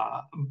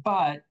idea,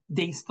 but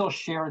they still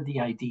share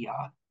the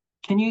idea?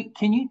 Can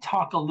you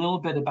talk a little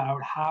bit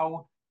about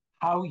how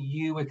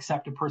you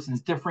accept a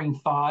person's differing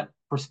thought,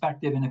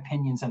 perspective, and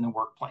opinions in the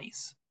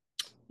workplace?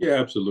 Yeah,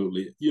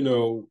 absolutely.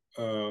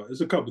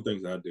 There's a couple of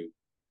things I do.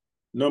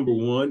 Number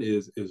one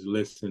is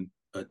listen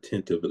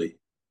attentively,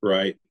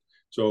 right?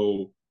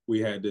 So we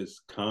had this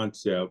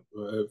concept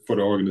for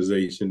the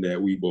organization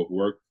that we both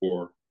worked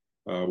for,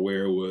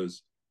 where it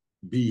was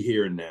be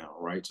here now,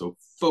 right? So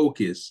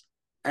focus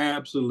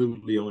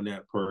absolutely on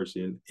that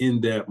person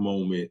in that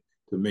moment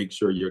to make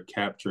sure you're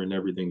capturing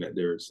everything that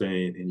they're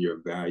saying and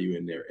you're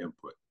valuing their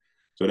input.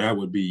 So that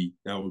would be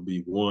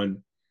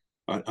one.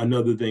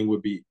 Another thing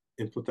would be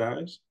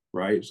empathize,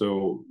 right?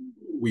 So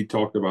we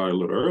talked about it a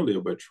little earlier,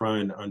 but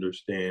trying to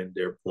understand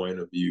their point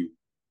of view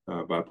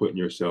by putting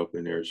yourself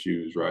in their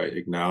shoes, right?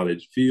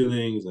 Acknowledge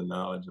feelings,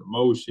 acknowledge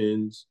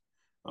emotions.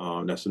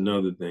 That's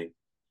another thing.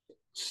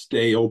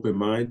 Stay open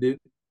minded,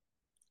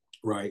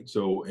 right?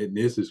 So, and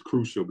this is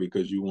crucial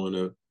because you want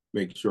to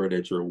make sure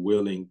that you're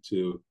willing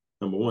to,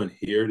 number one,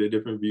 hear the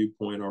different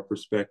viewpoint or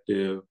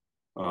perspective,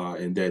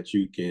 and that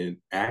you can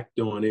act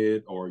on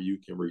it or you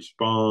can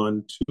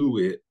respond to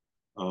it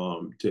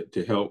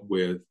to help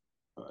with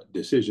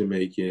decision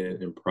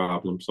making and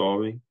problem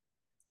solving.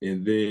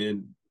 And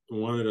then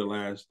one of the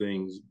last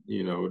things,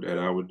 that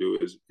I would do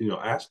is,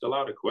 ask a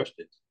lot of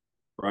questions,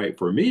 right?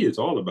 For me, it's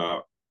all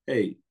about,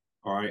 hey,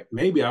 all right,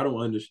 maybe I don't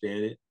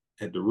understand it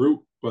at the root,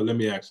 but let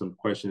me ask some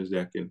questions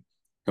that can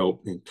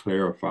help and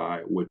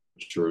clarify what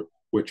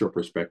your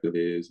perspective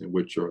is and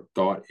what your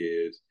thought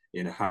is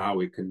and how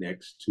it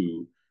connects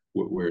to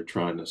what we're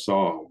trying to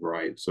solve,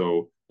 right?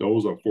 So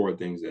those are four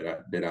things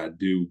that I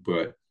do,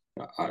 but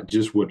I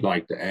just would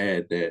like to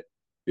add that,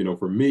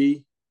 for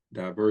me,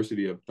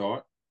 diversity of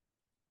thought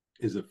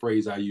is a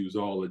phrase I use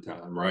all the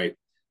time, right?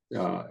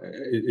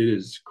 It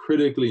is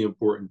critically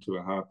important to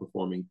a high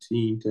performing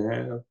team to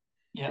have.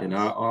 And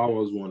I Yes.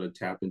 always want to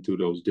tap into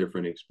those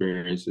different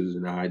experiences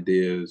and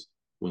ideas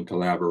when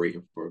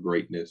collaborating for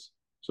greatness.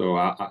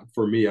 So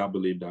for me, I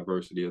believe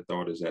diversity of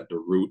thought is at the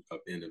root of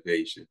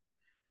innovation.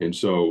 And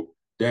so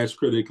that's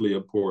critically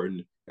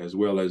important, as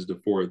well as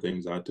the four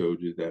things I told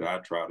you that I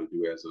try to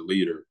do as a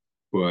leader.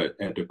 But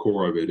at the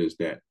core of it is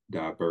that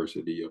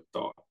diversity of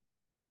thought.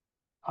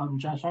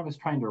 Josh, I was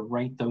trying to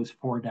write those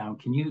four down.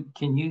 Can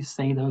you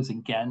say those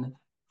again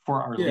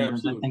for our Yeah, leaders? I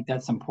absolutely. think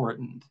that's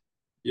important.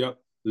 Yep.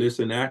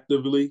 Listen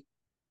actively,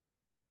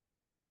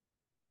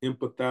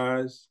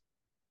 empathize,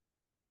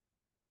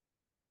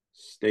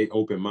 stay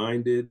open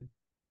minded,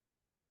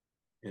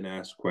 and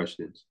ask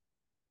questions.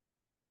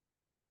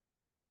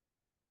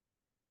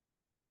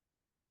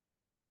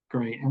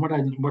 Great. And what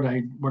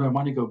I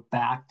want to go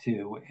back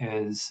to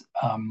is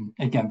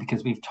again,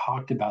 because we've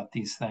talked about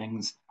these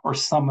things or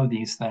some of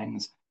these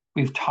things,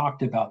 we've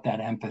talked about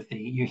that empathy.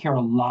 You hear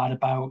a lot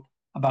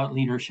about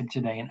leadership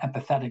today and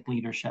empathetic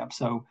leadership.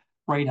 So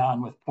right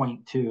on with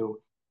point two.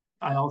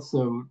 I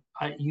also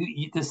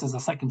this is the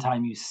second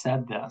time you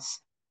said this,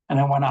 and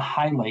I want to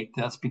highlight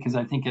this because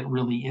I think it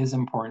really is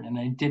important. And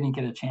I didn't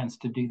get a chance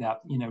to do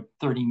that,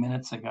 30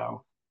 minutes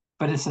ago.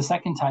 but it's the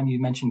second time you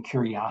mentioned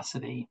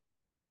curiosity.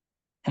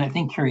 And I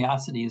think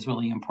curiosity is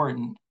really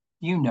important.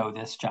 You know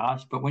this,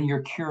 Josh, but when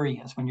you're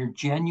curious, when you're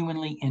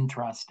genuinely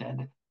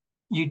interested,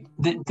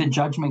 the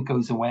judgment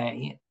goes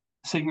away.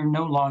 So you're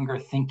no longer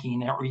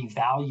thinking or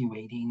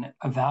evaluating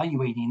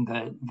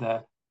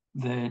the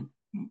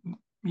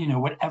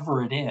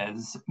whatever it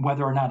is,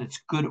 whether or not it's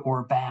good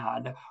or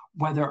bad,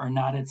 whether or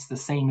not it's the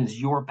same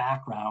as your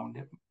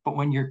background. But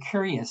when you're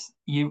curious,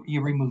 you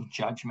remove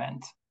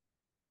judgment.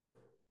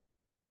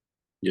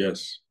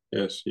 Yes,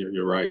 yes,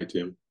 you're right,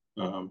 Tim.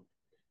 Um,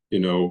 you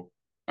know,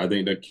 I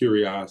think that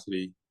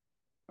curiosity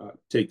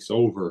takes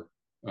over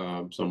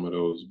some of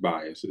those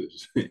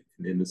biases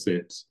in a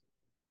sense.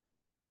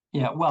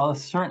 Yeah, well,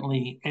 it's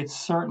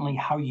certainly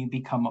how you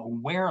become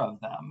aware of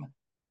them.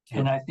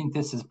 And Yep. I think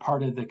this is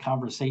part of the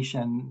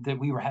conversation that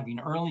we were having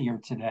earlier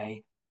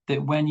today,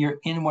 that when you're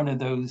in one of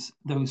those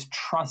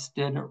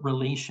trusted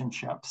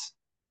relationships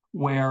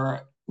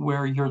where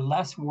you're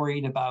less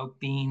worried about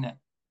being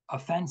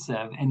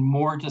offensive and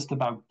more just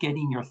about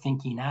getting your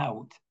thinking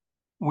out,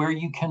 where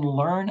you can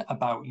learn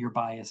about your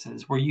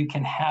biases, where you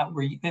can have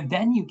where you, and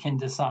then you can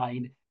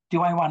decide,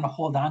 do I want to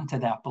hold on to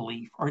that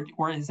belief,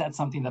 or is that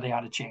something that I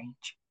ought to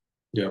change?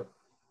 Yep.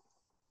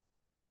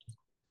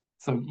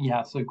 So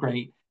yeah, so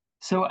great.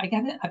 So I've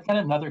got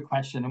another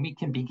question, and we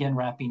can begin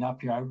wrapping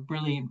up here. I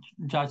really,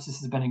 Josh, this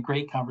has been a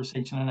great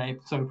conversation, and I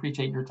so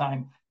appreciate your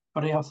time.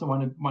 But I also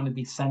want to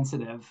be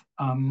sensitive.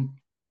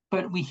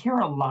 But we hear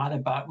a lot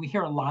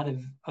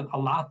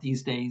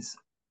these days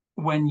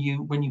when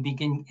you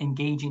begin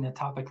engaging a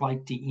topic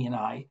like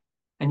DE&I,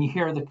 and you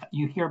hear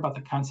about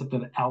the concept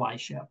of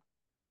allyship.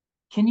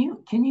 Can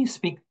you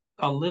speak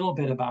a little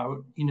bit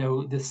about,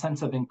 this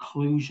sense of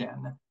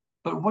inclusion,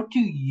 but what do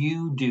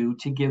you do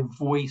to give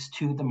voice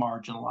to the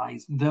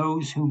marginalized,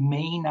 those who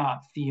may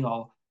not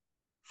feel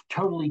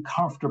totally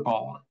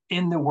comfortable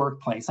in the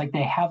workplace, like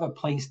they have a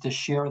place to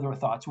share their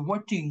thoughts?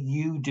 What do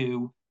you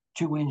do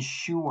to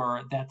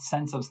ensure that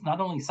sense of not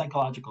only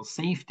psychological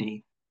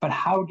safety, but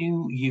how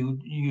do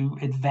you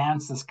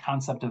advance this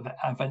concept of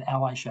an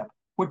allyship?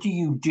 What do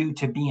you do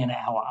to be an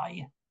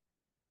ally?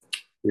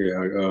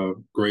 Yeah,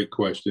 great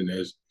question.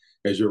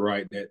 As you're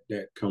right,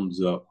 that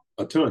comes up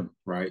a ton,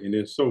 right? And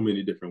there's so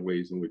many different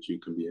ways in which you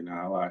can be an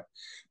ally.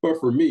 But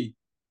for me,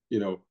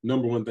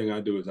 number one thing I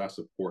do is I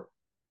support,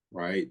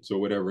 right? So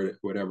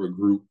whatever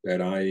group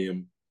that I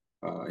am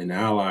an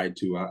ally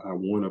to, I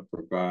want to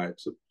provide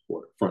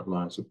support,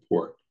 frontline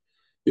support.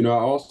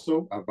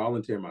 I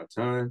volunteer my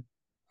time.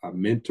 I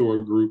mentor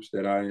groups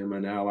that I am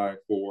an ally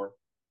for.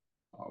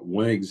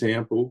 One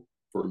example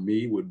for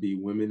me would be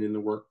women in the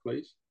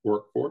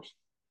workforce.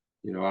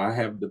 I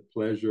have the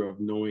pleasure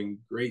of knowing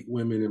great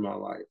women in my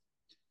life.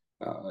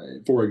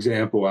 For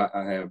example,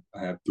 I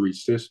have three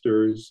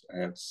sisters, I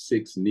have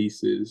six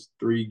nieces,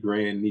 three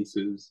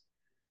grandnieces,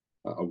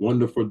 a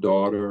wonderful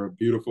daughter, a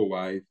beautiful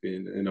wife,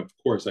 and of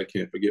course, I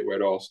can't forget where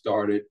it all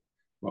started.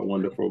 My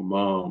wonderful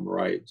mom,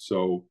 right?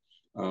 So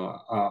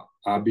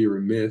I'll be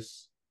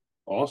remiss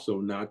also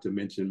not to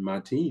mention my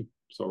team.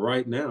 So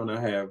right now, I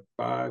have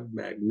five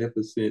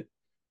magnificent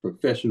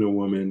professional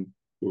women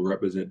who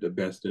represent the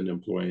best in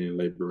employee and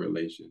labor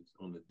relations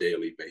on a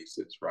daily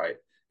basis, right?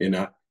 And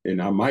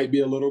I might be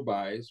a little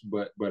biased,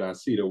 but I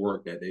see the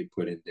work that they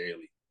put in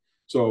daily.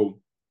 So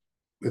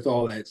with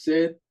all that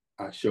said,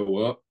 I show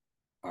up,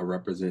 I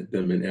represent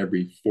them in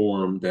every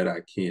form that I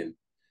can.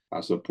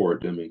 I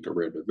support them in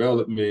career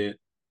development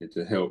and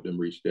to help them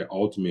reach their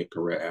ultimate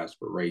career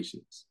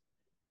aspirations.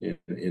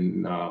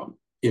 In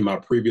my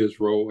previous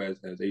role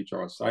as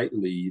HR site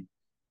lead,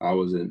 I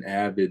was an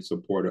avid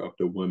supporter of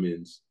the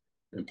Women's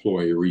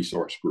Employee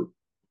Resource Group.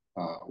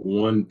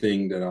 One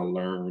thing that I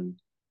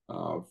learned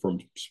from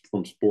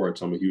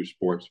sports, I'm a huge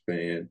sports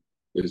fan,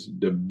 is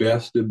the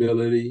best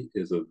ability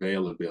is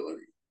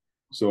availability.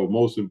 So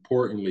most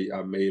importantly,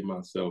 I made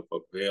myself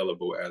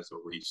available as a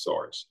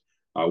resource.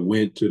 I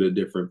went to the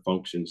different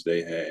functions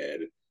they had.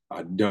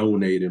 I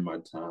donated my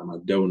time. I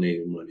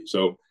donated money.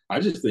 So I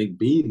just think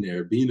being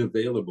there, being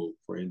available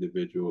for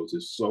individuals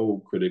is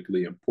so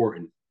critically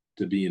important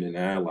to being an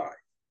ally.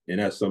 And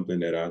that's something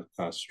that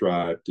I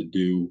strive to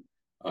do,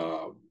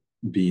 um,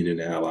 being an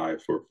ally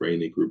for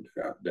any group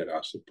that I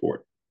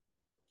support.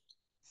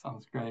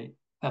 Sounds great.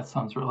 That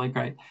sounds really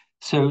great.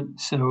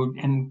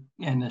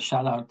 And a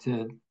shout out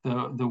to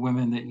the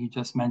women that you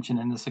just mentioned.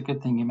 And it's a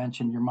good thing you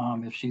mentioned your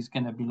mom. If she's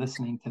going to be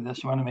listening to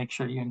this, you want to make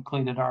sure you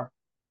included her.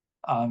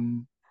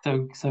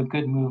 So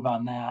good move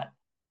on that.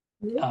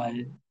 Uh,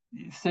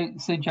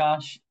 so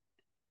Josh,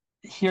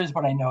 here's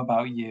what I know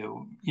about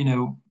you.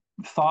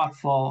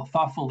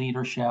 Thoughtful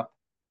leadership.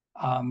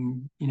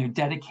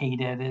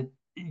 Dedicated.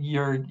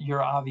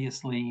 You're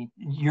obviously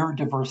your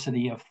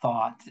diversity of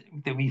thought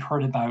that we've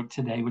heard about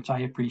today, which I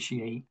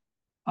appreciate.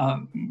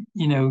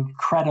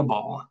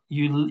 Credible.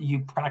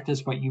 You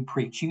practice what you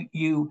preach.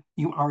 You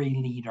are a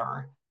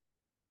leader.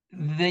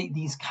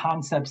 These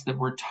concepts that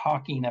we're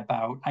talking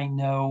about, I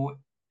know.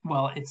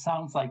 Well, it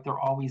sounds like they're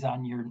always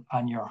on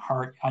your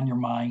heart, on your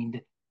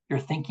mind. You're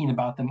thinking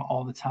about them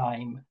all the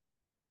time.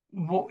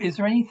 Well, is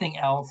there anything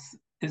else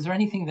is there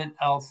anything that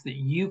else that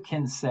you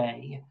can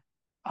say,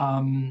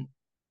 um,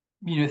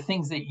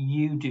 things that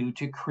you do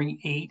to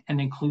create an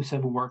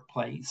inclusive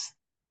workplace?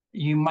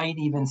 You might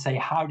even say,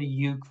 how do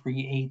you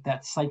create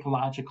that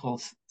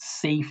psychological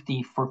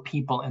safety for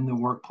people in the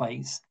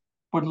workplace?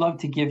 Would love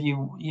to give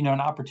you, an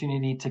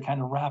opportunity to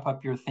kind of wrap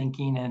up your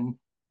thinking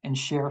and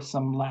share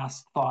some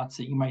last thoughts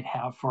that you might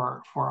have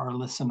for our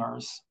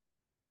listeners.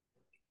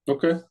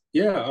 Okay.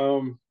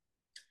 Yeah.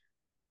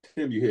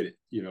 Tim, you hit it.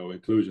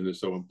 Inclusion is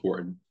so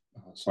important.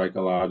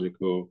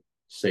 Psychological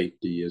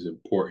safety is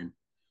important.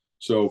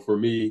 So for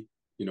me,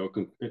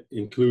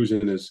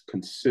 inclusion is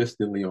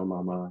consistently on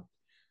my mind.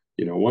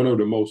 One of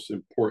the most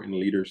important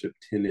leadership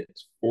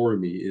tenets for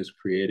me is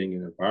creating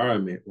an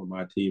environment where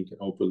my team can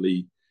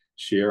openly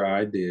share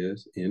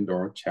ideas and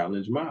or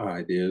challenge my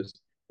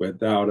ideas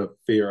without a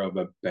fear of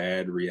a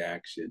bad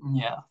reaction.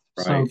 Yeah,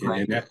 so Right.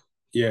 And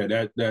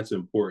great. that's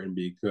important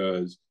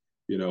because,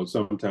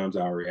 sometimes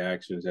our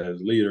reactions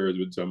as leaders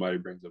when somebody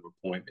brings up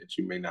a point that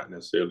you may not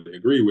necessarily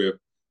agree with,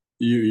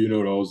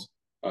 those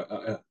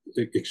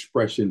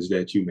expressions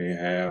that you may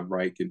have,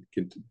 right, can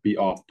be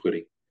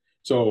off-putting.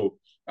 So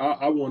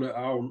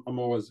I'm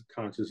always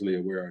consciously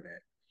aware of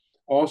that.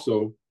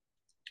 Also,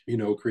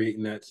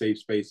 creating that safe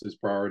space is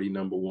priority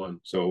number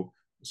one. So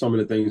some of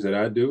the things that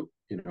I do,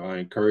 I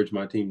encourage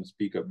my team to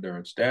speak up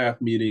during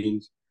staff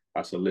meetings.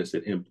 I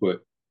solicit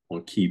input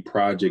on key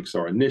projects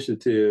or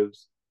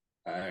initiatives.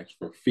 I ask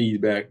for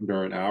feedback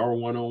during our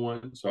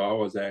one-on-one. So I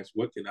always ask,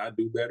 what can I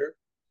do better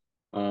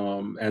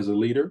as a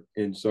leader?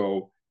 And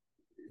so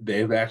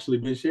they've actually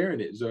been sharing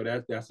it. So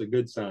that's a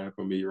good sign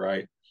for me,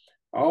 right?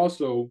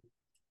 Also,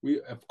 we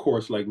of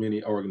course, like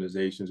many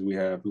organizations, we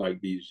have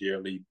like these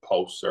yearly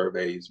pulse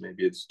surveys.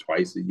 Maybe it's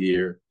twice a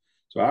year.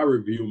 So I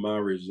review my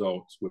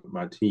results with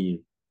my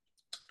team,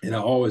 and I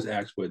always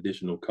ask for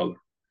additional color.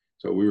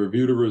 So we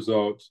review the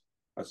results.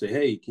 I say,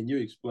 hey, can you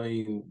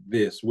explain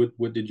this?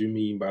 What did you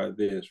mean by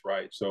this?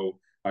 Right. So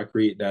I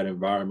create that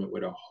environment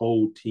where the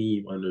whole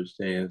team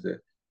understands that,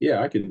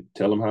 yeah, I can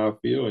tell him how I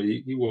feel, and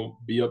he won't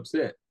be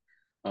upset.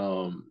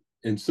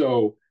 And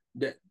so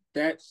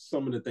that's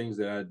some of the things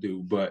that I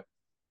do. But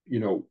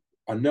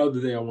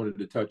another thing I wanted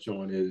to touch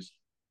on is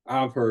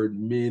I've heard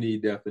many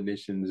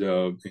definitions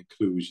of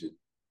inclusion,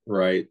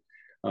 right?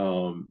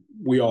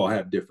 We all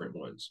have different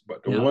ones,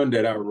 but the Yeah. one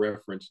that I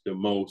reference the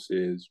most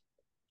is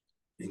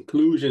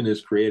inclusion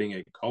is creating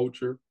a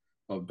culture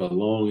of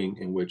belonging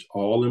in which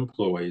all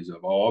employees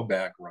of all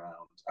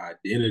backgrounds,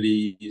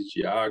 identities,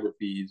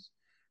 geographies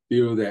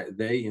feel that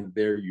they and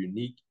their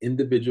unique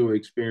individual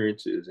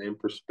experiences and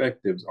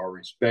perspectives are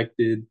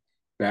respected,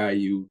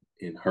 valued,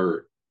 and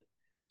heard.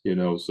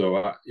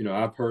 So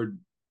I've heard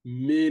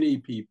many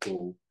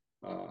people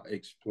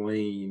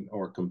explain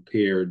or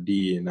compare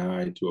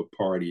DE&I to a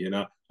party, and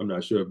I'm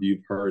not sure if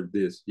you've heard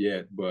this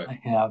yet, but I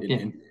have. in, Yeah.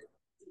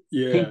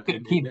 in yeah,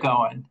 Keep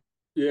going.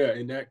 yeah,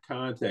 in that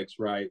context,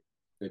 right?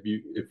 If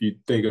you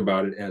think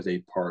about it as a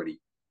party,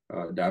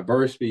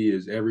 diversity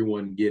is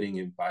everyone getting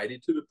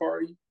invited to the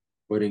party,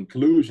 but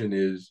inclusion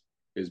is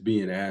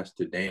being asked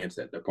to dance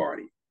at the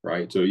party,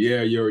 right? So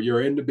yeah,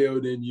 you're in the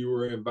building, you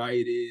were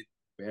invited.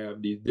 We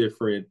have these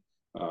different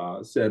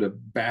set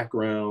of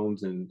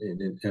backgrounds and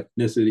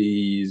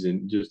ethnicities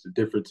and just the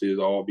differences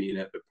all being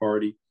at the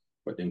party,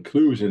 but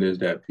inclusion is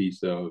that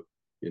piece of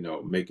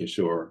making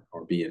sure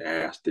or being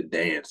asked to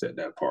dance at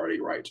that party,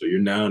 right? So you're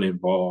now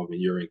involved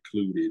and you're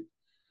included.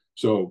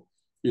 So,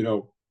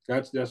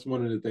 that's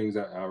one of the things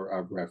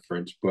I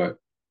reference, but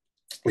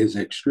it's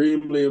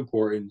extremely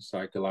important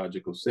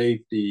psychological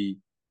safety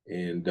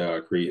and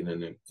creating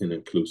an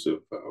inclusive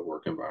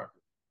work environment.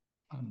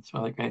 It's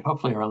really great.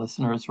 Hopefully, our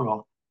listeners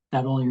will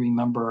not only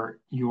remember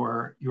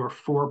your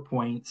 4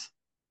 points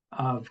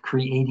of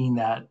creating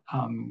that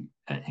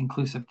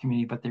inclusive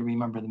community, but they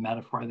remember the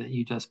metaphor that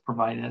you just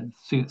provided.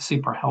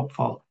 Super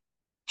helpful.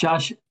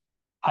 Josh,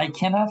 I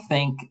cannot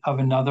think of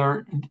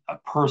another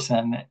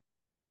person,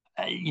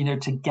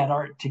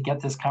 to get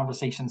this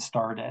conversation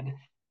started.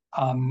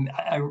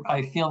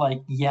 I feel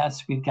like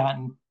yes, we've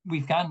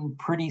gotten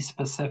pretty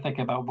specific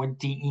about what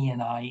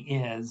DE&I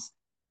is.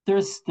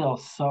 There's still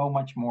so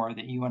much more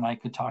that you and I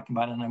could talk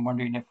about, and I'm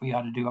wondering if we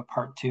ought to do a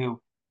part two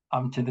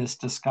to this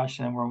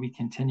discussion where we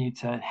continue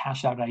to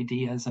hash out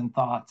ideas and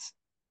thoughts.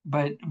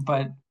 But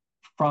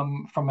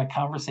from a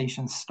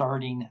conversation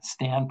starting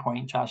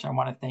standpoint, Josh, I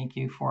want to thank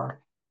you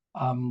for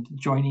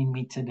joining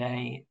me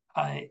today.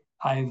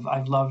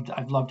 I've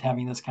loved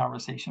having this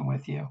conversation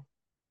with you.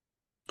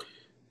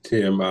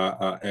 Tim,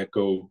 I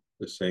echo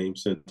the same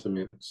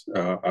sentiments.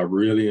 I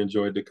really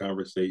enjoyed the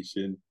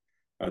conversation.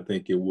 I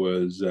think it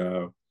was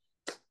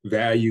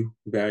value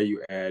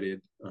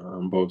added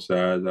on both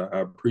sides. I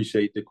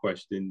appreciate the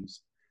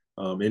questions,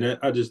 and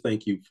I just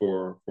thank you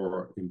for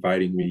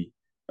inviting me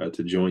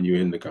to join you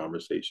in the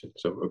conversation.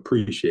 So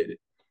appreciate it.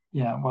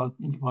 Yeah, well,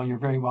 you're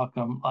very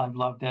welcome. I've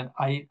loved it.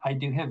 I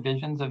do have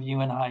visions of you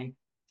and I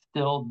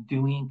still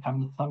doing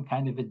some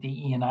kind of a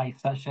DE&I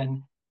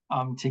session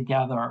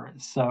together.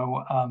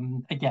 So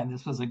again,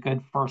 this was a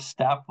good first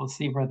step. We'll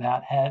see where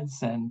that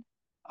heads, and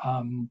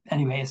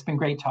Anyway, it's been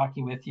great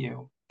talking with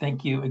you.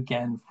 Thank you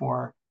again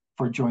for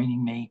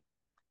joining me.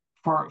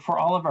 For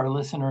all of our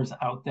listeners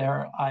out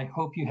there, I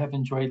hope you have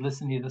enjoyed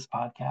listening to this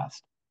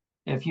podcast.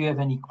 If you have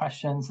any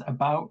questions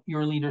about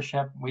your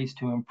leadership, ways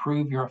to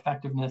improve your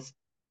effectiveness,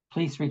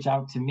 please reach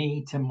out to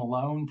me, Tim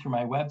Malone, through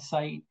my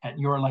website at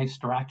Your Life's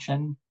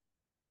Direction.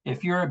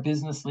 If you're a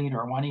business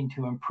leader wanting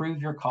to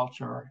improve your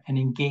culture and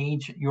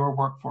engage your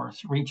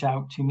workforce, reach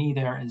out to me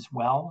there as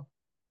well.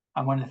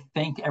 I want to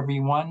thank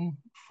everyone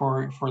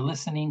for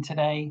listening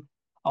today.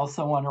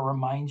 Also want to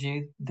remind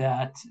you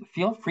that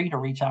feel free to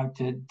reach out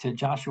to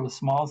Joshua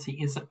Smalls.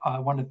 He is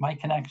one of my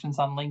connections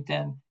on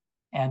LinkedIn,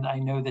 and I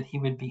know that he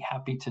would be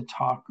happy to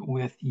talk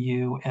with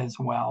you as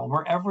well.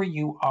 Wherever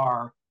you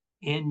are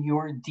in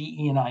your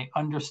DE&I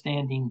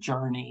understanding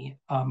journey,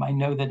 I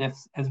know that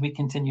as we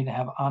continue to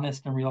have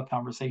honest and real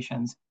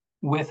conversations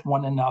with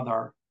one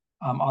another,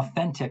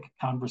 authentic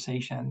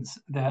conversations,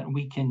 that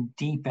we can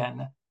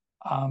deepen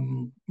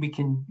we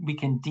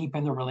can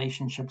deepen the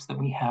relationships that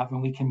we have,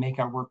 and we can make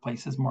our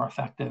workplaces more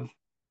effective.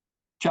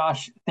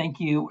 Josh, thank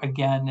you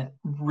again.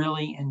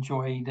 Really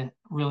enjoyed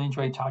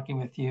talking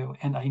with you,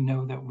 and I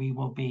know that we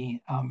will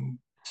be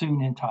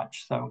soon in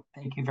touch. So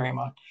thank you very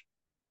much.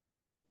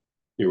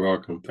 You're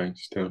welcome.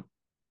 Thanks, Tim.